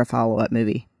 for a follow-up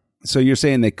movie. So you're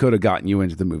saying they could have gotten you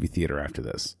into the movie theater after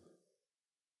this?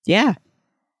 Yeah.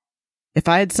 If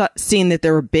I had seen that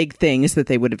there were big things that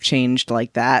they would have changed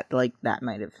like that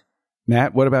might have.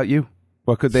 Matt, what about you?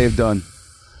 What could they have done?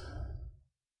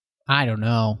 I don't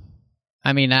know.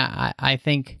 I mean, I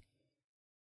think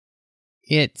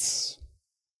it's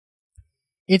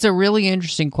a really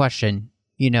interesting question,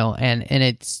 and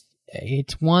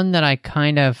it's one that I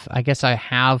guess I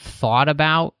have thought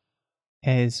about,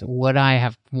 as would I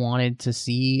have wanted to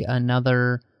see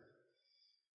another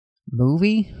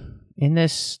movie in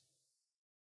this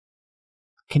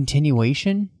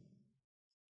continuation?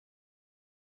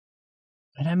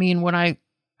 And I mean, the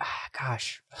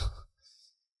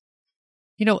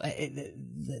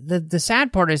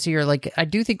sad part is here, like, I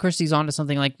do think Christie's onto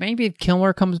something. Like, maybe if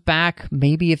Kilmer comes back,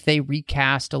 maybe if they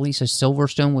recast Alicia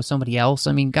Silverstone with somebody else.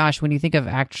 I mean, gosh, when you think of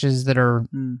actresses that are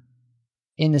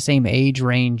in the same age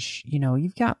range,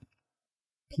 you've got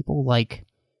people like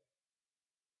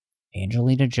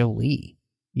Angelina Jolie,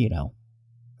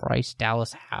 Bryce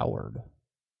Dallas Howard,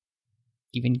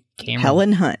 even Cameron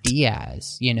Helen Hunt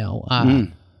Diaz,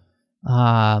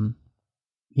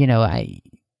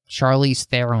 Charlize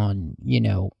Theron,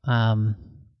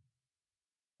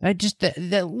 I just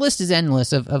the list is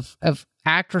endless of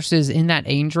actresses in that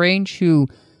age range who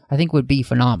I think would be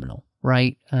phenomenal,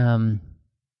 right? And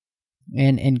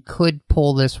could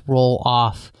pull this role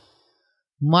off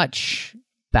much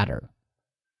better.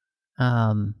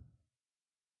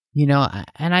 You know,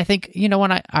 and I think, you know,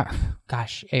 when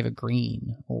gosh, Ava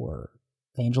Green or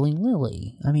Evangeline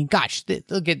Lilly. I mean, gosh, the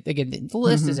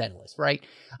list is endless, right?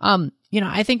 You know,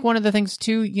 I think one of the things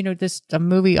too, you know, a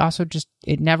movie also just,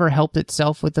 it never helped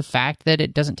itself with the fact that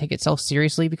it doesn't take itself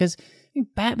seriously, because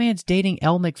Batman's dating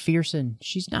Elle Macpherson.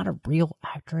 She's not a real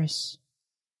actress.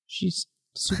 She's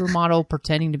supermodel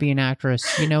pretending to be an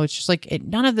actress. You know, it's just like,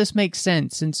 none of this makes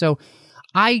sense. And so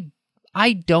I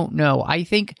don't know. I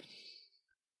think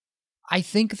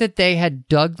that they had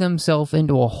dug themselves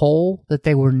into a hole that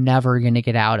they were never going to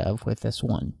get out of with this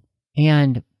one.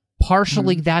 And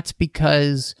partially that's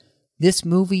because this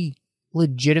movie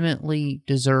legitimately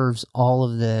deserves all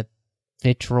of the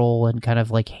vitriol and kind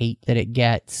of like hate that it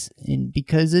gets. And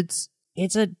because it's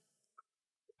a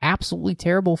absolutely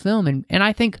terrible film. And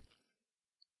I think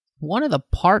one of the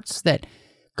parts that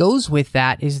goes with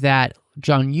that is that,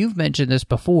 John, you've mentioned this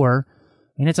before,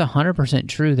 and it's 100%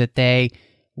 true, that they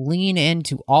lean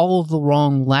into all of the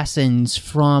wrong lessons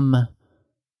from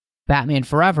Batman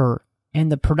Forever,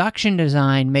 and the production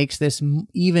design makes this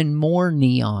even more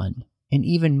neon and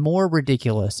even more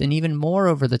ridiculous and even more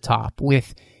over the top,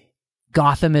 with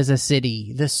Gotham as a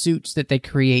city, the suits that they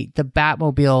create, the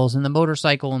Batmobiles and the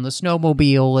motorcycle and the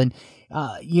snowmobile, and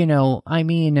you know, I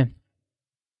mean.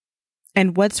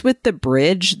 And what's with the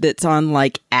bridge that's on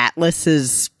like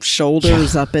Atlas's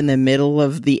shoulders up in the middle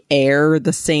of the air,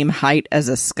 the same height as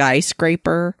a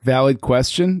skyscraper? Valid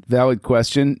question.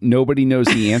 Nobody knows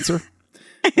the answer.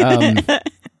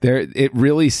 It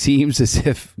really seems as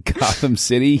if Gotham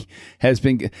City has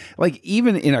been, like,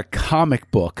 even in a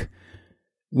comic book,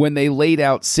 when they laid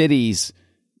out cities,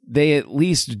 they at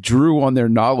least drew on their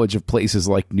knowledge of places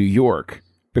like New York,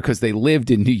 because they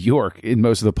lived in New York in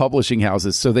most of the publishing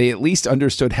houses. So they at least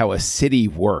understood how a city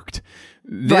worked.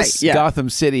 This Gotham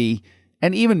City,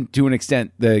 and even to an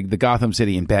extent, the Gotham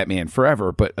City in Batman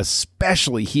Forever, but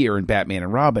especially here in Batman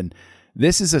and Robin,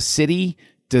 this is a city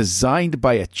designed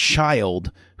by a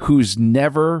child who's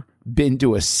never been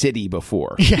to a city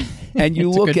before. And you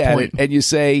look at it and you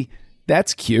say,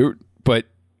 that's cute, but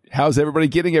how's everybody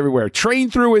getting everywhere? Train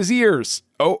through his ears.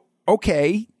 Oh,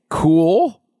 okay,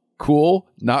 cool,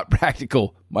 not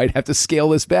practical. Might have to scale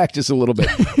this back just a little bit.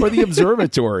 Or the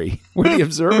observatory, where the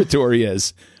observatory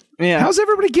is. Yeah. How's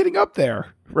everybody getting up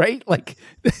there? Right? Like,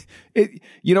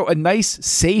 you know, a nice,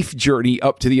 safe journey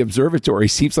up to the observatory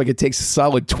seems like it takes a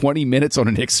solid 20 minutes on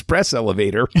an express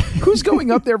elevator. Who's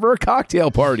going up there for a cocktail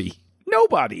party?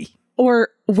 Nobody. Or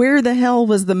where the hell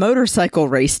was the motorcycle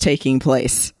race taking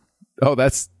place? Oh,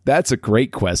 that's a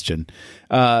great question.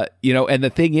 You know, and the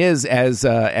thing is,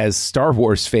 as Star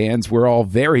Wars fans, we're all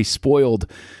very spoiled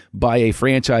by a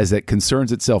franchise that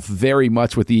concerns itself very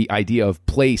much with the idea of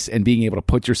place and being able to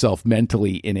put yourself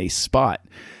mentally in a spot.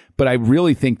 But I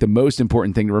really think the most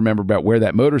important thing to remember about where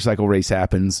that motorcycle race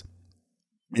happens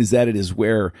is that it is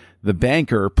where the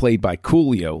banker, played by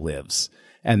Coolio, lives.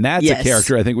 And that's a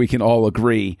character I think we can all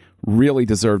agree really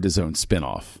deserved his own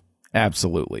spinoff.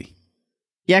 Absolutely.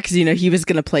 Yeah, because, you know, he was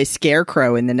going to play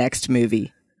Scarecrow in the next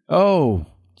movie. Oh,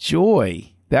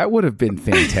 joy. That would have been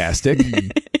fantastic.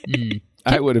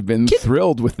 I would have been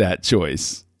thrilled with that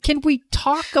choice. Can we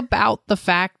talk about the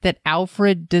fact that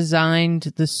Alfred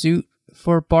designed the suit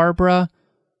for Barbara?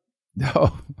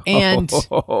 And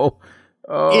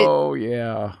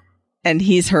yeah. And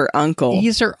he's her uncle.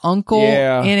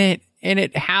 Yeah. And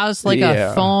it has like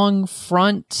a thong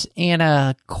front and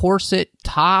a corset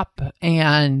top,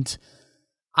 and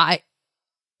I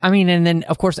mean, and then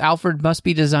of course Alfred must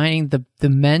be designing the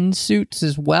men's suits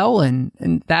as well,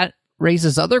 and that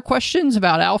raises other questions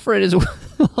about Alfred as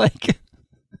well. Like,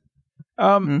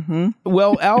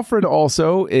 well, Alfred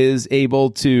also is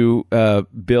able to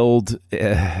build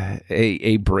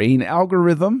a brain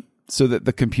algorithm so that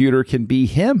the computer can be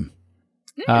him,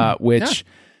 which,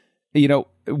 you know,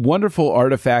 wonderful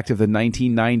artifact of the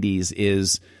 1990s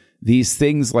is these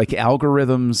things like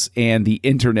algorithms and the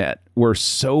internet were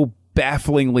so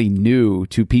bafflingly new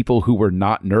to people who were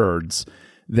not nerds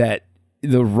that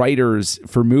the writers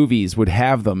for movies would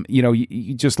have them. You know,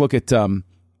 you just look at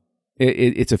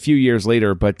it's a few years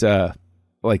later, but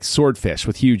like Swordfish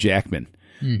with Hugh Jackman,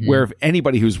 where if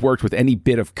anybody who's worked with any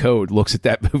bit of code looks at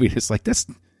that movie, it's like, that's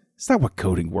not what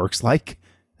coding works like.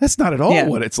 That's not at all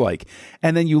what it's like.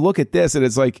 And then you look at this and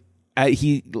it's like,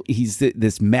 he's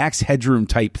this Max Headroom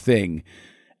type thing.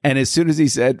 And as soon as he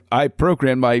said, I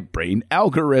programmed my brain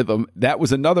algorithm, that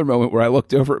was another moment where I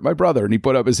looked over at my brother and he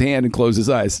put up his hand and closed his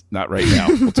eyes. Not right now.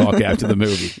 We'll talk after the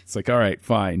movie. It's like, all right,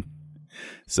 fine.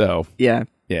 So, yeah.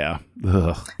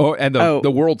 Ugh. Oh, and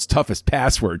the world's toughest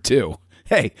password, too.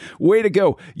 Hey, way to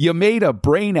go. You made a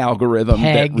brain algorithm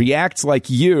that reacts like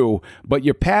you, but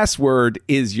your password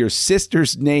is your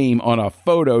sister's name on a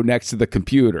photo next to the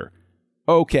computer.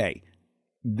 Okay.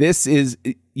 This is,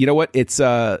 you know what? It's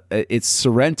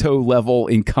Sorrento level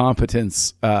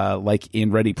incompetence, like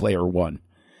in Ready Player One,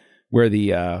 where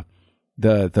the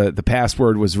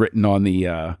password was written on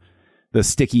the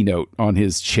sticky note on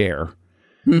his chair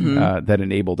that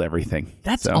enabled everything.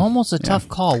 That's almost a tough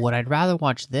call. Would I rather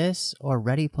watch this or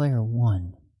Ready Player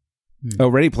One? Oh,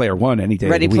 Ready Player One any day.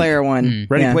 Ready Player One.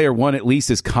 Ready Player One at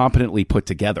least is competently put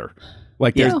together.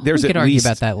 Like there's we at could argue least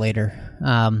about that later.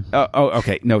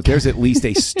 Okay. No, there's at least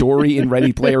a story in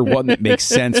Ready Player One that makes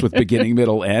sense with beginning,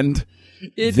 middle, end.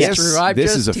 It's true.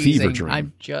 This is a fever dream.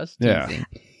 I'm just teasing.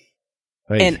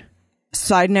 And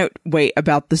side note,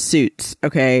 about the suits.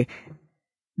 Okay,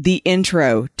 the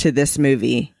intro to this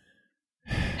movie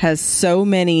has so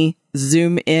many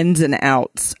zoom ins and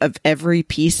outs of every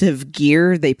piece of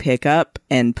gear they pick up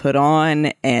and put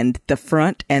on, and the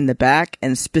front and the back,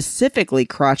 and specifically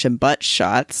crotch and butt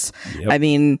shots. Yep. I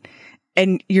mean,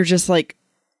 and you're just like,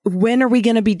 when are we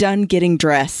going to be done getting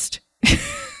dressed?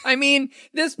 I mean,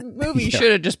 this movie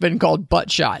should have just been called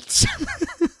Butt Shots.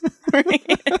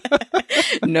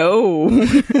 No,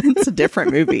 it's a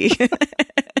different movie.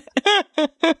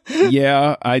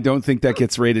 Yeah, I don't think that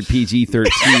gets rated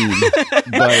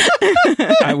PG-13,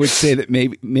 but I would say that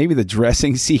maybe the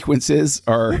dressing sequences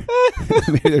are,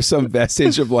 maybe there's some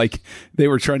vestige of like they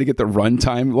were trying to get the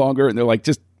runtime longer, and they're like,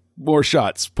 just more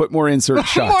shots, put more insert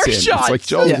shots in. Shots.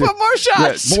 It's like, Put more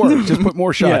shots. Just put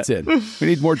more shots in. We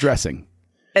need more dressing.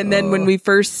 And then when we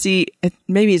first see,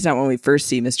 maybe it's not when we first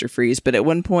see Mr. Freeze, but at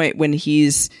one point when I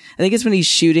think it's when he's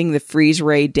shooting the freeze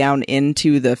ray down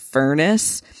into the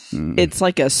furnace, it's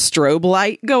like a strobe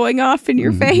light going off in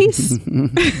your face.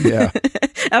 Yeah.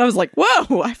 And I was like,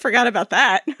 whoa, I forgot about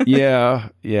that. Yeah.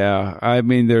 I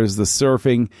mean, there's the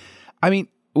surfing. I mean,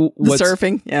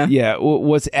 surfing. Yeah. Yeah.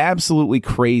 What's absolutely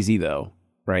crazy though,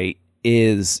 right,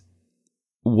 is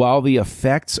while the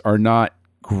effects are not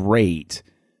great,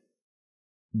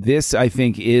 this, I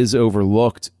think, is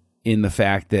overlooked in the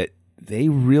fact that they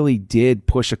really did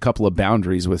push a couple of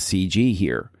boundaries with CG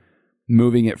here,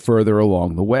 moving it further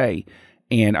along the way.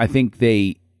 And I think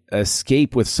they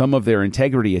escape with some of their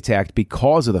integrity attacked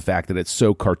because of the fact that it's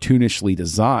so cartoonishly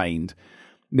designed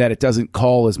that it doesn't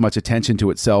call as much attention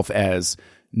to itself as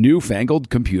newfangled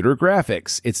computer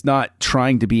graphics. It's not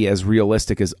trying to be as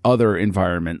realistic as other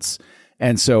environments.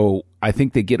 And so I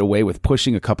think they get away with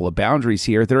pushing a couple of boundaries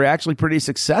here. They're actually pretty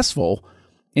successful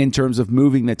in terms of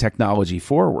moving the technology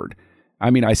forward. I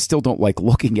mean, I still don't like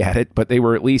looking at it, but they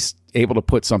were at least able to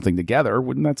put something together,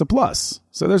 and that's a plus.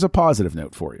 So there's a positive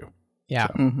note for you. Yeah.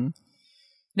 So.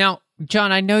 Now,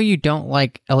 John, I know you don't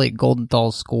like Elliot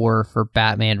Goldenthal's score for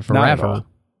Batman Forever.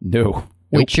 No.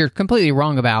 Which you're completely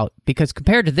wrong about, because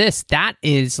compared to this, that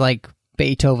is like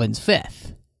Beethoven's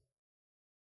Fifth.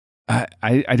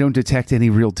 I don't detect any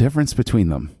real difference between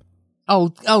them. No.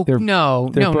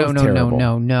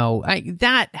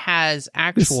 That has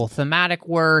actual thematic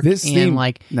work. This theme,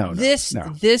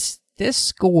 this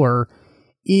score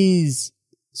is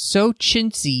so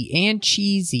chintzy and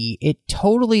cheesy. It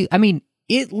totally, I mean,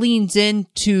 it leans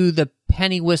into the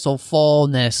penny whistle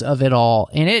fallness of it all,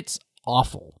 and it's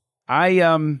awful.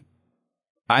 I'm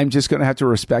just going to have to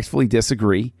respectfully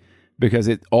disagree, because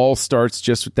it all starts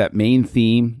just with that main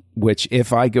theme, which,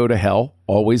 if I go to hell,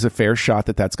 always a fair shot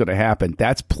that that's going to happen.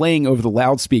 That's playing over the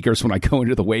loudspeakers when I go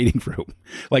into the waiting room.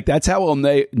 Like, that's how I'll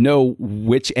know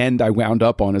which end I wound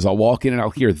up on, is I'll walk in and I'll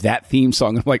hear that theme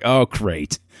song. I'm like, oh,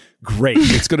 great.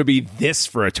 It's going to be this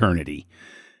for eternity.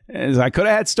 As I could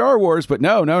have had Star Wars, but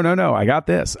no. I got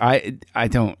this. I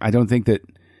don't think that,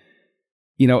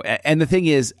 you know, and the thing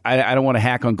is, I don't want to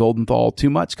hack on Goldenthal too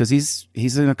much, because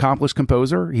he's an accomplished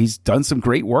composer. He's done some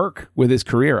great work with his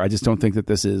career. I just don't think that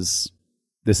this is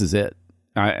it.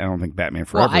 I don't think Batman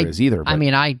Forever is either. But, I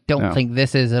mean, I don't think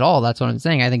this is at all. That's what I'm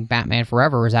saying. I think Batman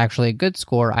Forever is actually a good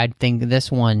score. I think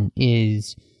this one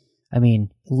is,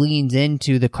 leans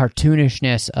into the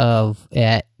cartoonishness of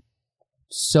it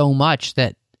so much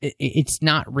that it's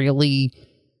not really...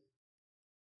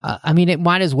 it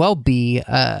might as well be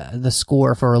the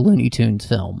score for a Looney Tunes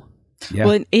film. Yeah.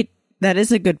 Well, that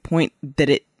is a good point,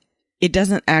 that it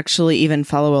doesn't actually even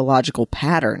follow a logical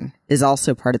pattern is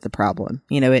also part of the problem.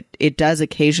 You know, it does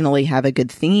occasionally have a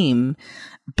good theme,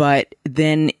 but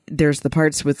then there's the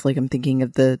parts with, like, I'm thinking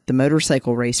of the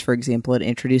motorcycle race, for example. It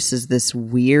introduces this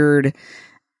weird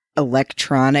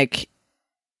electronic,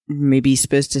 maybe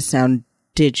supposed to sound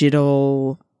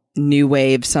digital, new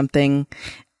wave something,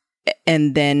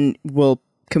 and then will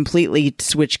completely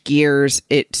switch gears.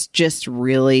 It's just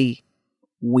really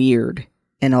weird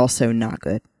and also not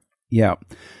good. Yeah.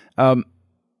 And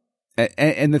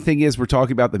the thing is, we're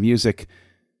talking about the music.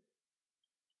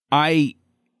 I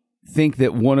think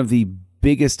that one of the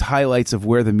biggest highlights of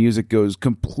where the music goes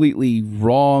completely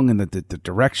wrong and that the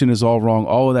direction is all wrong,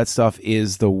 all of that stuff,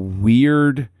 is the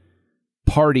weird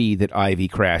party that Ivy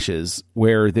crashes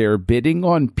where they're bidding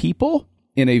on people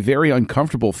in a very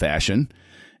uncomfortable fashion.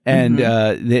 And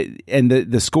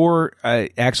the score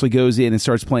actually goes in and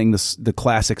starts playing the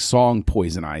classic song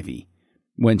Poison Ivy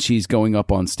when she's going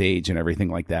up on stage and everything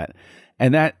like that.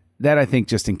 And that I think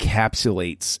just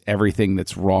encapsulates everything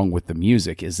that's wrong with the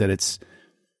music, is that it's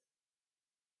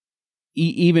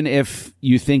even if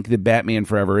you think that Batman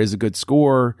Forever is a good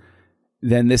score,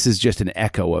 then this is just an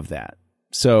echo of that.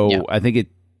 So yeah. I think it,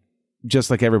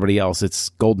 just like everybody else, it's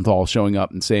Goldenthal showing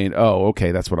up and saying, oh,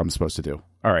 okay, that's what I'm supposed to do.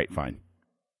 All right, fine.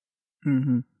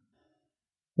 Mm-hmm.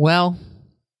 Well,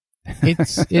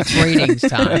 it's ratings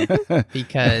time,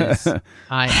 because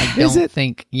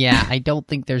I don't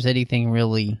think there's anything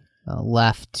really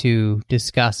left to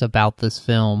discuss about this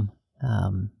film,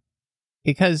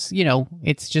 because, you know,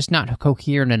 it's just not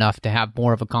coherent enough to have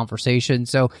more of a conversation.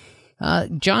 So,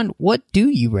 John, what do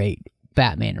you rate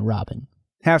Batman and Robin?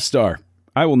 Half star.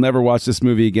 I will never watch this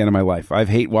movie again in my life. I've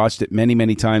hate watched it many,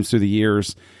 many times through the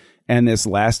years, and this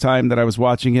last time that I was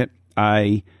watching it,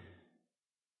 I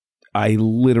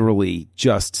literally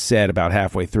just said about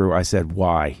halfway through, I said,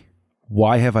 why?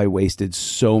 Why have I wasted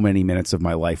so many minutes of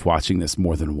my life watching this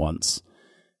more than once?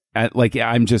 I'm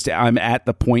at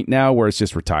the point now where it's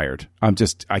just retired.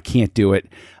 I can't do it.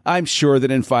 I'm sure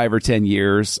that in 5 or 10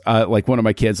 years, like one of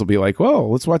my kids will be like, whoa,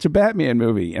 let's watch a Batman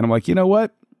movie. And I'm like, you know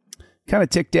what? Kind of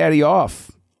tick daddy off.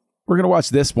 We're going to watch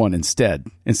this one instead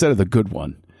of the good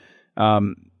one.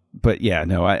 But yeah,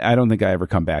 no, I don't think I ever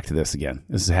come back to this again.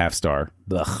 This is a half star.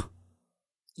 Ugh.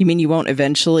 You mean you won't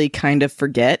eventually kind of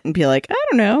forget and be like, I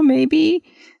don't know, maybe,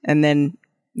 and then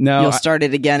you'll start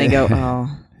it again and go, oh.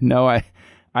 No,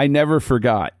 I never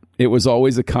forgot. It was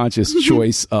always a conscious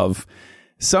choice of,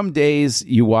 some days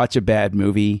you watch a bad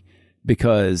movie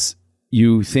because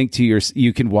you think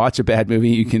you can watch a bad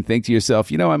movie. You can think to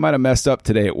yourself, you know, I might have messed up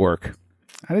today at work.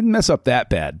 I didn't mess up that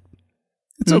bad.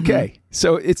 It's okay.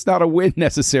 So it's not a win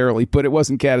necessarily, but it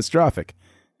wasn't catastrophic.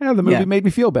 The movie made me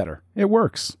feel better. It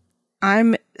works.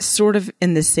 I'm sort of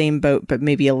in the same boat, but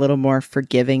maybe a little more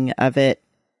forgiving of it,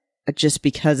 just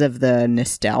because of the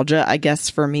nostalgia, I guess,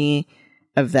 for me,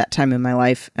 of that time in my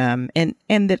life. And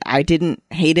that I didn't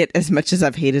hate it as much as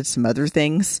I've hated some other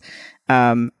things.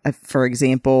 For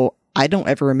example, I don't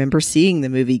ever remember seeing the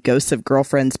movie Ghosts of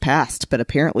Girlfriends Past, but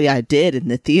apparently I did in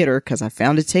the theater because I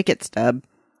found a ticket stub.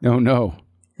 Oh, no.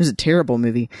 It was a terrible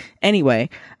movie. Anyway,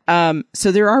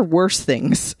 so there are worse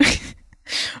things.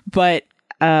 But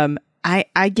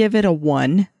I give it a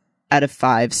 1 out of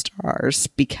 5 stars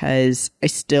because I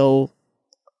still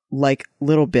like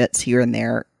little bits here and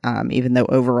there, even though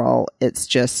overall it's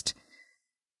just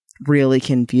really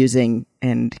confusing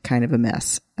and kind of a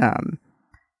mess.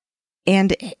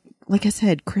 And like I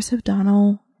said, Chris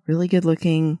O'Donnell, really good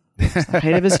looking,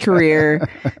 height of his career.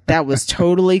 That was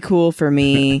totally cool for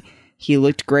me. He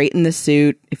looked great in the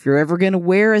suit. If you're ever going to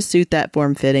wear a suit that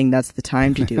form-fitting, that's the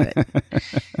time to do it.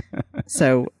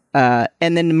 So,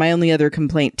 and then my only other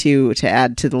complaint to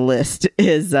add to the list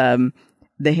is the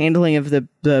handling of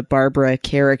the Barbara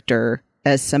character.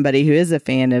 As somebody who is a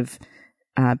fan of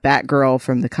Batgirl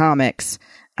from the comics,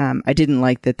 I didn't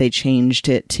like that they changed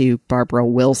it to Barbara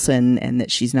Wilson and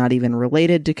that she's not even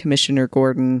related to Commissioner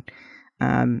Gordon,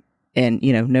 and,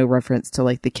 you know, no reference to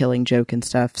like the Killing Joke and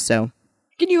stuff. So.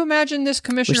 Can you imagine this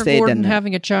Commissioner Gordon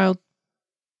having a child?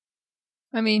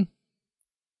 I mean,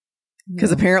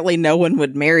 because apparently no one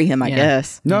would marry him, I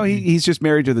guess. No, he's just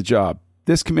married to the job.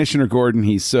 This Commissioner Gordon,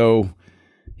 he's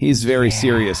very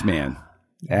serious, man.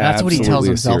 That's what he tells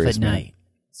himself at night.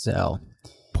 So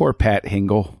poor Pat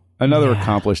Hingle, another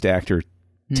accomplished actor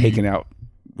taken out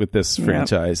with this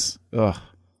franchise. Ugh.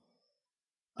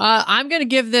 I'm going to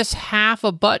give this half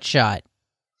a butt shot.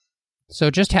 So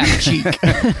just half a cheek.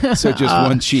 So just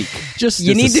one cheek.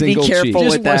 You need to be careful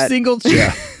with that. Just a single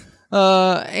cheek.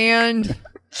 And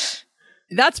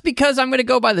that's because I'm going to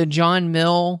go by the John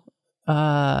Mill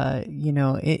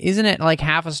isn't it like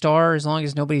half a star as long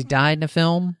as nobody's died in a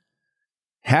film?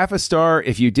 Half a star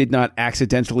if you did not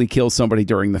accidentally kill somebody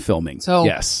during the filming. So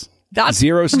yes. That's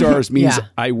 0 stars means yeah.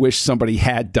 I wish somebody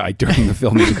had died during the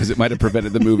filming because it might have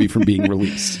prevented the movie from being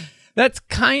released. That's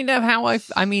kind of how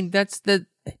I mean, that's the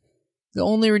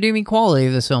only redeeming quality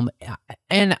of this film.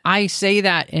 And I say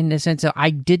that in the sense of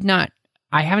I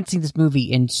haven't seen this movie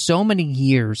in so many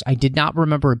years. I did not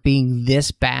remember it being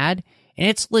this bad. And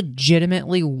it's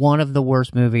legitimately one of the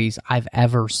worst movies I've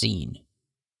ever seen.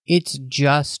 It's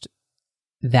just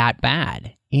that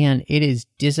bad. And it is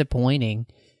disappointing.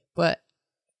 But,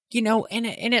 and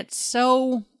it's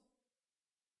so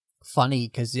funny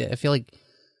because I feel like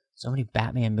so many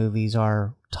Batman movies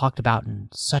are talked about in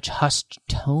such hushed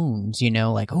tones,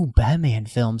 like, oh, Batman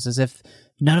films, as if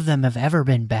none of them have ever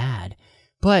been bad.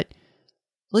 But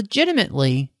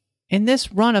legitimately, in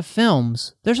this run of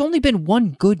films, there's only been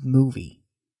one good movie,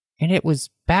 and it was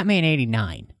Batman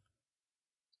 89.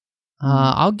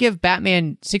 I'll give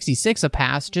Batman 66 a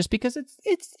pass just because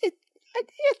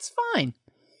it's fine.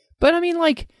 But I mean,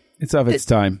 like, it's of its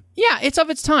time. Yeah, it's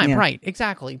of its time, Yeah. right?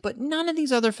 Exactly. But none of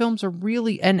these other films are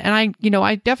really, and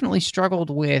I definitely struggled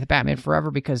with Batman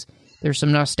Forever because there's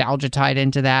some nostalgia tied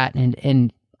into that,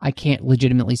 and I can't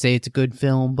legitimately say it's a good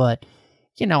film, but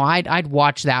I'd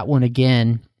watch that one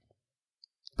again.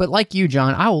 But like you,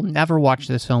 John, I will never watch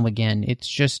this film again.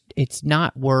 It's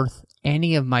not worth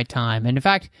any of my time. And in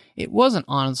fact, it wasn't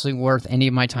honestly worth any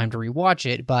of my time to rewatch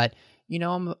it. But,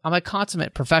 I'm a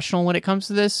consummate professional when it comes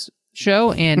to this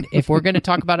show. And if we're going to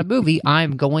talk about a movie,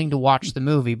 I'm going to watch the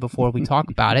movie before we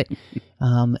talk about it.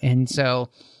 And so,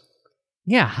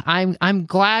 yeah, I'm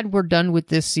glad we're done with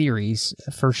this series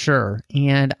for sure.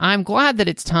 And I'm glad that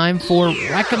it's time for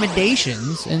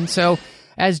recommendations. And so,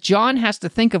 as John has to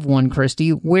think of one, Christy,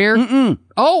 where No.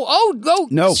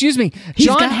 excuse me, He's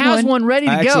John got has one ready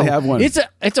to I go. actually have one. It's a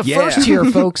Yeah. first here,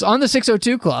 folks, on the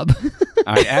 602 Club.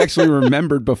 I actually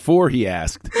remembered before he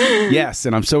asked. Yes,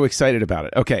 and I'm so excited about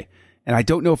it. Okay. And I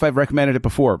don't know if I've recommended it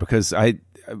before because I've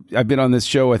been on this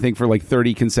show, I think, for like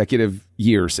 30 consecutive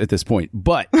years at this point.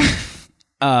 But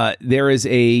there is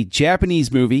a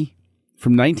Japanese movie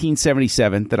from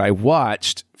 1977 that I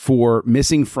watched for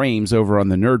Missing Frames over on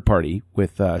the Nerd Party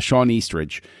with Sean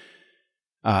Eastridge.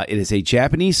 It is a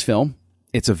Japanese film.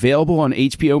 It's available on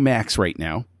HBO Max right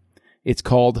now. It's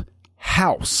called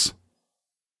House.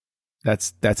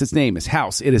 That's its name, is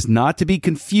House. It is not to be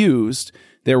confused.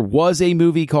 There was a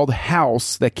movie called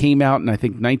House that came out in, I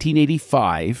think,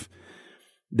 1985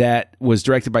 that was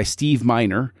directed by Steve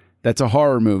Miner. That's a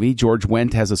horror movie. George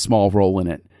Wendt has a small role in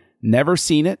it. Never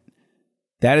seen it.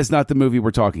 That is not the movie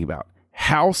we're talking about.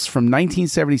 House from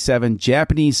 1977,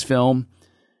 Japanese film.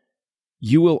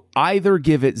 You will either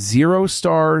give it 0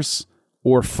 stars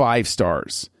or 5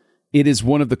 stars. It is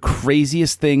one of the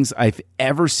craziest things I've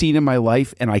ever seen in my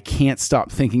life, and I can't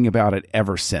stop thinking about it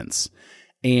ever since.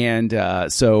 And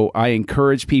so I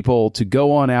encourage people to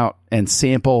go on out and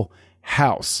sample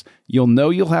House. You'll know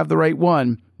you'll have the right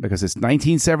one because it's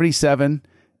 1977,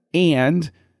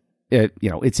 and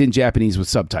it's in Japanese with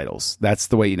subtitles. That's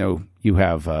the way you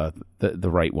have the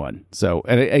right one. So,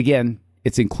 and again,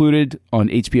 it's included on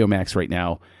HBO Max right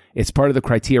now. It's part of the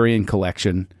Criterion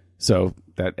Collection, so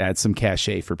that adds some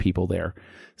cachet for people there.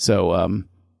 So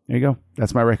there you go.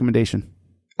 That's my recommendation.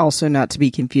 Also not to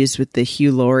be confused with the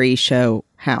Hugh Laurie show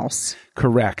House.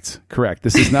 Correct.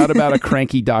 This is not about a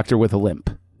cranky doctor with a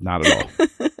limp. Not at all.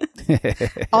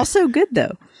 Also good,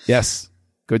 though. Yes.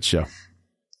 Good show.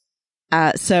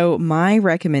 So my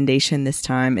recommendation this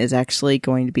time is actually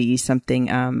going to be something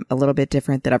a little bit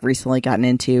different that I've recently gotten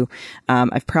into.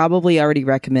 I've probably already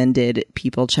recommended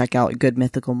people check out Good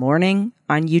Mythical Morning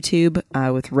on YouTube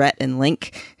with Rhett and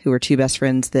Link, who are two best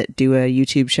friends that do a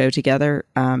YouTube show together.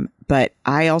 But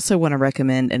I also want to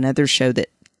recommend another show that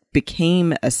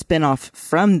became a spinoff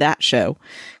from that show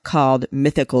called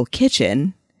Mythical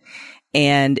Kitchen.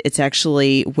 And it's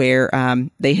actually where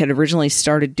they had originally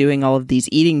started doing all of these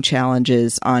eating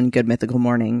challenges on Good Mythical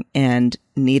Morning and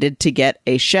needed to get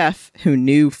a chef who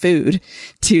knew food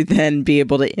to then be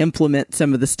able to implement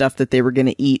some of the stuff that they were going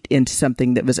to eat into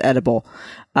something that was edible.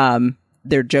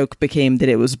 Their joke became that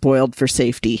it was boiled for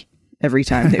safety. Every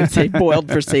time they would say boiled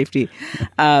for safety.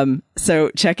 So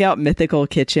check out Mythical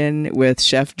Kitchen with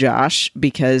Chef Josh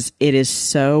because it is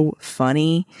so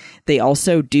funny. They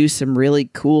also do some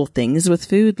really cool things with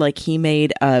food. Like he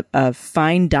made a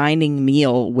fine dining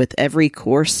meal with every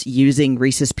course using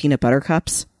Reese's peanut butter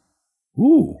cups.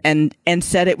 Ooh. And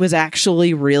said it was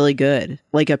actually really good.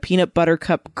 Like a peanut butter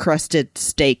cup crusted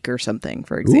steak or something,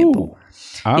 for example.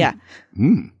 Ooh. Yeah.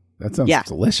 That sounds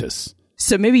delicious.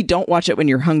 So maybe don't watch it when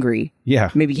you're hungry. Yeah.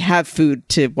 Maybe have food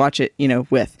to watch it,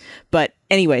 with. But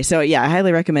anyway, so yeah, I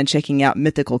highly recommend checking out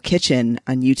Mythical Kitchen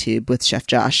on YouTube with Chef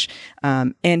Josh.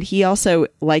 And he also,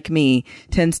 like me,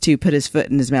 tends to put his foot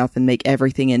in his mouth and make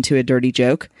everything into a dirty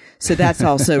joke. So that's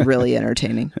also really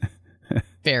entertaining.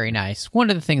 Very nice. One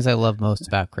of the things I love most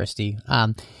about Christy.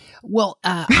 I'm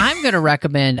going to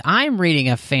recommend, I'm reading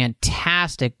a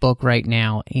fantastic book right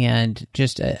now, and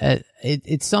just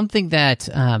it's something that,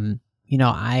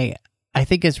 I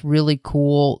think it's really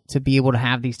cool to be able to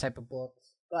have these type of books.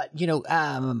 But,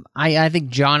 I think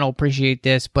John will appreciate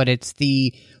this, but it's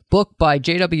the book by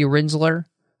J.W. Rinsler,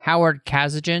 Howard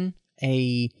Kazajan,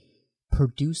 A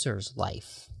Producer's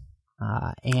Life.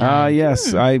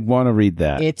 Yes, I want to read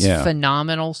that. It's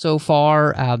phenomenal so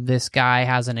far. This guy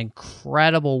has an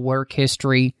incredible work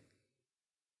history.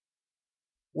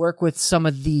 Work with some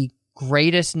of the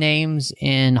greatest names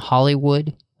in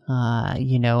Hollywood,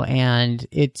 and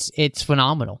it's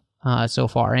phenomenal so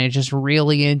far. And it's just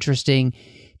really interesting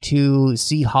to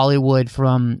see Hollywood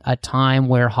from a time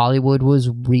where Hollywood was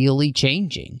really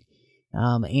changing.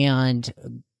 And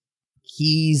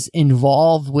he's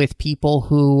involved with people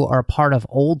who are part of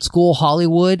old school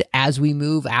Hollywood as we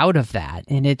move out of that.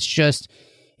 And it's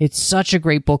such a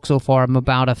great book so far. I'm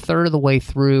about a third of the way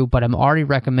through, but I'm already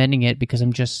recommending it because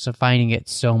I'm just finding it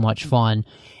so much fun.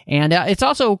 And it's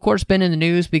also, of course, been in the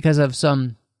news because of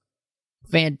some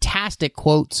fantastic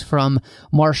quotes from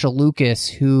Marsha Lucas,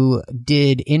 who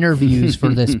did interviews for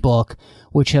this book,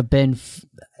 which have been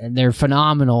they're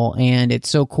phenomenal, and it's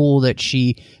so cool that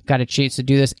she got a chance to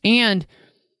do this. And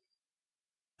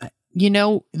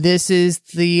this is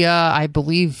the I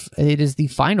believe it is the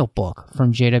final book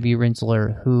from J.W.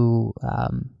 Rinsler, who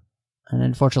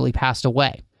unfortunately passed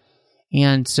away.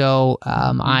 And so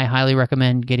I highly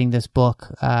recommend getting this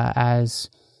book as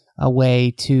a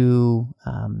way to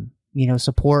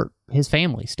support his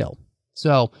family still.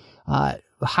 So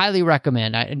highly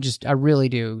recommend. I really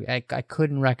do. I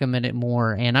couldn't recommend it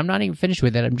more, and I'm not even finished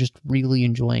with it. I'm just really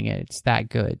enjoying it. It's that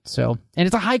good. So, and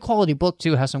it's a high quality book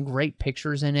too. It has some great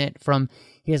pictures in it from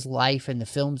his life and the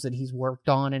films that he's worked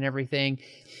on and everything.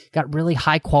 Got really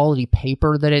high quality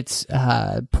paper that it's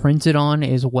printed on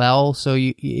as well. So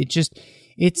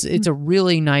it's a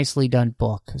really nicely done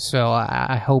book. So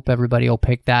I hope everybody will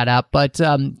pick that up. But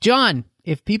John,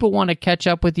 if people want to catch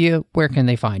up with you, where can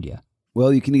they find you?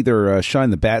 Well, you can either shine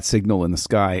the bat signal in the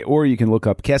sky, or you can look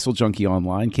up Castle Junkie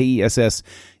online, KESSELJUNKIE.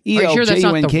 Are you sure that's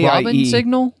not the Robin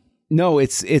signal? No,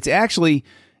 it's actually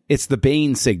the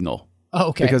Bane signal. Oh,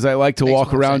 okay. Because I like to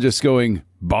walk around just going,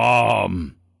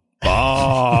 bomb,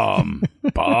 bomb,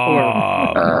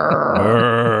 bomb.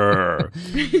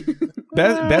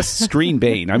 Best screen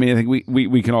Bane. I mean, I think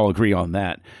we can all agree on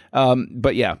that.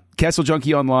 But yeah, Castle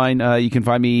Junkie online. You can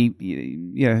find me,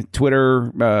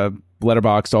 Twitter,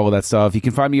 Letterboxd, all of that stuff. You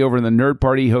can find me over in the Nerd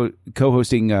Party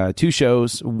co-hosting 2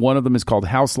 shows. One of them is called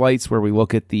House Lights, where we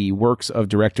look at the works of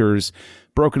directors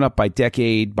broken up by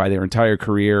decade, by their entire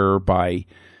career, by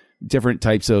different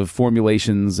types of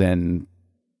formulations and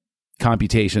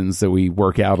computations that we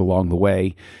work out along the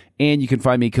way. And you can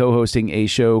find me co-hosting a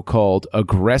show called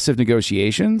Aggressive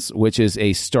Negotiations, which is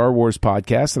a Star Wars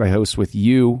podcast that I host with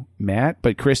you, Matt.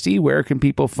 But Christy, where can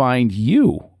people find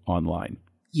you online?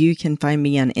 You can find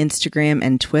me on Instagram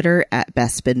and Twitter at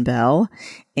Bespin Bell.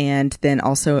 And then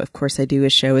also, of course, I do a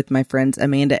show with my friends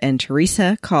Amanda and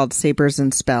Teresa called Sabers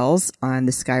and Spells on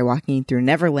the Skywalking Through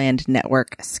Neverland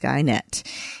network, Skynet.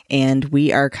 And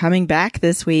we are coming back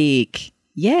this week.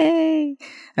 Yay!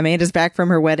 Amanda's back from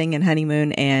her wedding and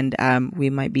honeymoon, and we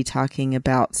might be talking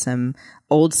about some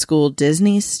old school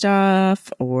Disney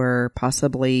stuff, or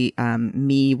possibly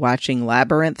me watching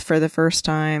Labyrinth for the first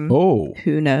time. Oh.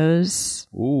 Who knows?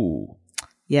 Ooh.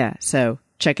 Yeah, so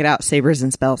check it out, Sabers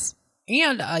and Spells.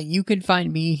 And you can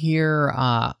find me here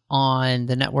on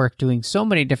the network doing so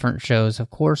many different shows. Of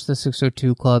course, the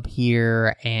 602 Club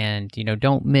here, and,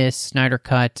 don't miss Snyder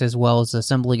Cut, as well as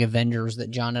Assembling Avengers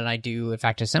that John and I do. In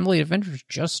fact, Assembling Avengers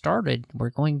just started.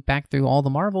 We're going back through all the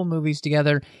Marvel movies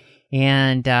together.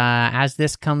 And as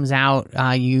this comes out,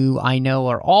 you, I know,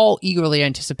 are all eagerly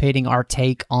anticipating our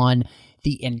take on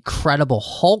The Incredible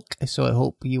Hulk, so I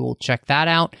hope you will check that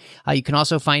out. You can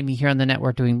also find me here on the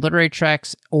network doing Literary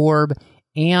Treks, Orb,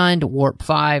 and Warp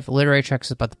 5. Literary Treks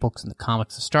is about the books and the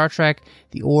comics of Star Trek.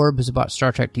 The Orb is about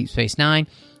Star Trek Deep Space Nine.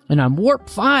 And on Warp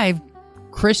 5,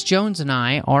 Chris Jones and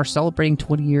I are celebrating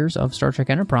 20 years of Star Trek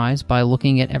Enterprise by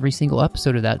looking at every single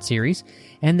episode of that series.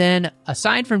 And then,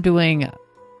 aside from doing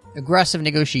Aggressive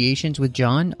Negotiations with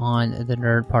John on the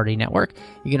Nerd Party Network,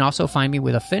 you can also find me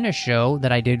with a Finnish show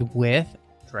that I did with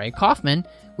Dre Kaufman,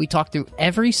 we talk through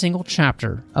every single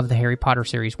chapter of the Harry Potter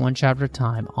series, one chapter at a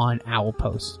time, on Owl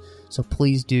Post. So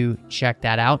please do check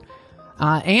that out.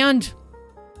 And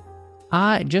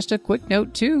just a quick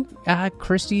note, too.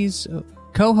 Christy's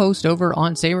co-host over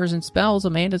on Sabers and Spells,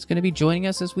 Amanda's going to be joining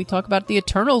us as we talk about the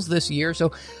Eternals this year.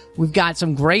 So we've got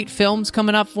some great films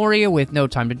coming up for you with No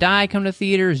Time to Die coming to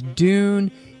theaters,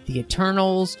 Dune, the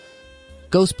Eternals,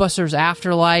 Ghostbusters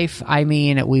Afterlife. I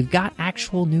mean, we've got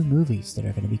actual new movies that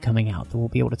are going to be coming out that we'll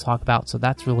be able to talk about. So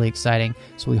that's really exciting.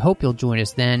 So we hope you'll join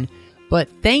us then. But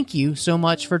thank you so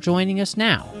much for joining us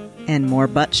now. And more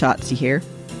butt shots, you hear?